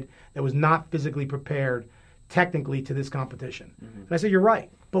a kid that was not physically prepared technically to this competition. Mm-hmm. And I said, you're right,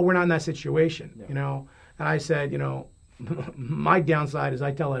 but we're not in that situation, And I said, my downside is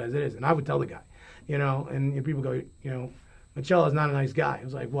I tell it as it is. And I would tell the guy, and people go, Micela is not a nice guy. I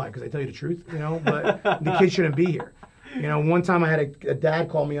was like, why? Because I tell you the truth, but the kid shouldn't be here. One time I had a dad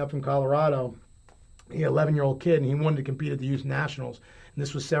call me up from Colorado, he had an 11-year-old kid, and he wanted to compete at the Youth Nationals. And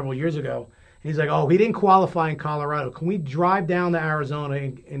this was several years ago. And he's like, oh, he didn't qualify in Colorado. Can we drive down to Arizona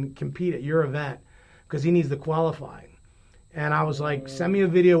and compete at your event? Because he needs to qualify. And I was like, send me a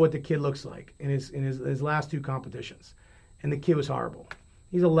video what the kid looks like in his last 2 competitions. And the kid was horrible.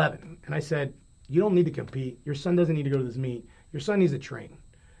 He's 11. And I said, you don't need to compete. Your son doesn't need to go to this meet. Your son needs to train.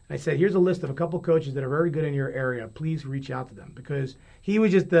 And I said, here's a list of a couple coaches that are very good in your area. Please reach out to them. Because he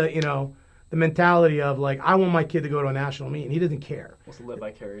was just the mentality of like, I want my kid to go to a national meet. And he doesn't care. Wants to live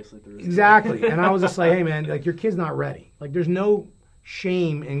vicariously through his Exactly. And I was just like, hey, man, like your kid's not ready. Like there's no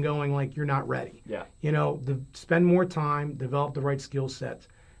shame in going like you're not ready. Yeah. Spend more time, develop the right skill sets,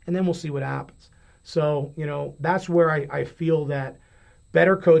 and then we'll see what happens. So, that's where I feel that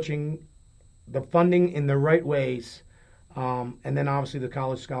better coaching, the funding in the right ways, and then obviously the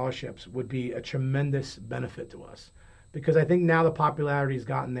college scholarships would be a tremendous benefit to us. Because I think now the popularity has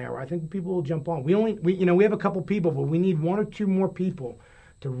gotten there where I think people will jump on. We have a couple people, but we need 1 or 2 more people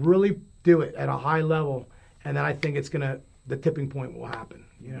to really do it at a high level. And then I think the tipping point will happen,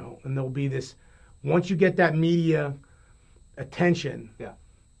 and there'll be this, once you get that media attention,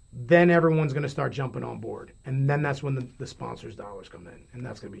 then everyone's going to start jumping on board. And then that's when the sponsors' dollars come in, and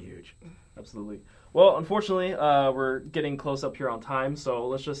that's going to be huge. Absolutely. Well, unfortunately, we're getting close up here on time, so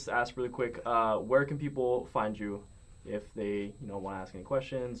let's just ask really quick, where can people find you if they want to ask any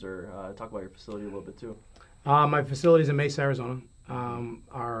questions or talk about your facility a little bit too? My facility is in Mesa, Arizona.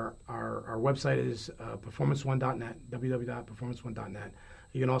 Our website is performance1.net, www.performance1.net.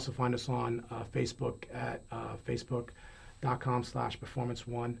 You can also find us on Facebook at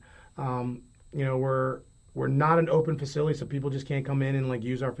facebook.com/performance1. We're not an open facility, so people just can't come in and like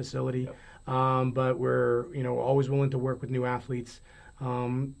use our facility. Yep. But we're always willing to work with new athletes.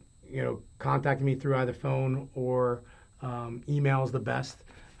 Contacting me through either phone or email is the best.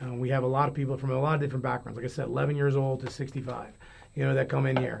 We have a lot of people from a lot of different backgrounds. Like I said, 11 years old to 65, that come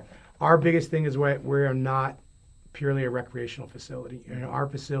in here. Our biggest thing is we are not purely a recreational facility. Our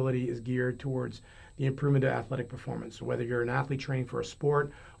facility is geared towards the improvement of athletic performance. So whether you're an athlete training for a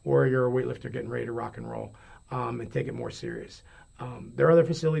sport or you're a weightlifter getting ready to rock and roll and take it more serious. There are other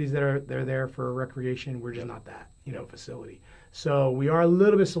facilities that are there for recreation. We're just not that, facility. So we are a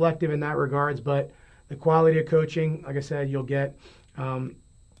little bit selective in that regards, but the quality of coaching, like I said, you'll get,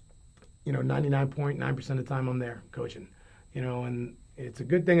 99.9% of the time I'm there coaching, and it's a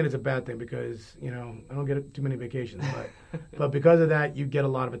good thing and it's a bad thing because, I don't get too many vacations, but because of that, you get a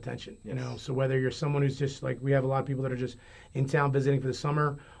lot of attention, so whether you're someone who's just like, we have a lot of people that are just in town visiting for the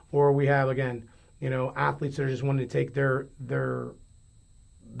summer, or we have, again, athletes that are just wanting to take their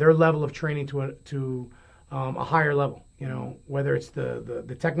level of training to a higher level, whether it's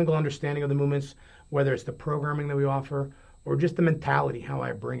the technical understanding of the movements, whether it's the programming that we offer, or just the mentality, how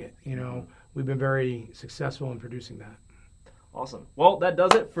I bring it. We've been very successful in producing that. Awesome. Well, that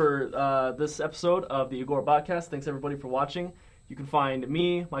does it for this episode of the Agora Podcast. Thanks, everybody, for watching. You can find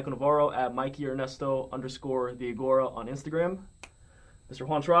me, Michael Navarro, at MikeyErnesto_the Agora on Instagram. Mr.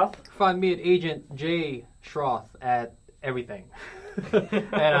 Juan Schroth. Find me at Agent J Schroth at everything.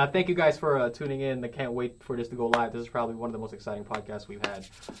 And thank you guys for tuning in. I can't wait for this to go live. This is probably one of the most exciting podcasts we've had.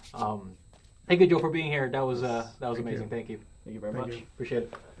 Thank you, Joe, for being here. That was amazing. Thank you. Thank you very much. Appreciate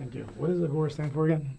it. Thank you. What does Agora stand for again?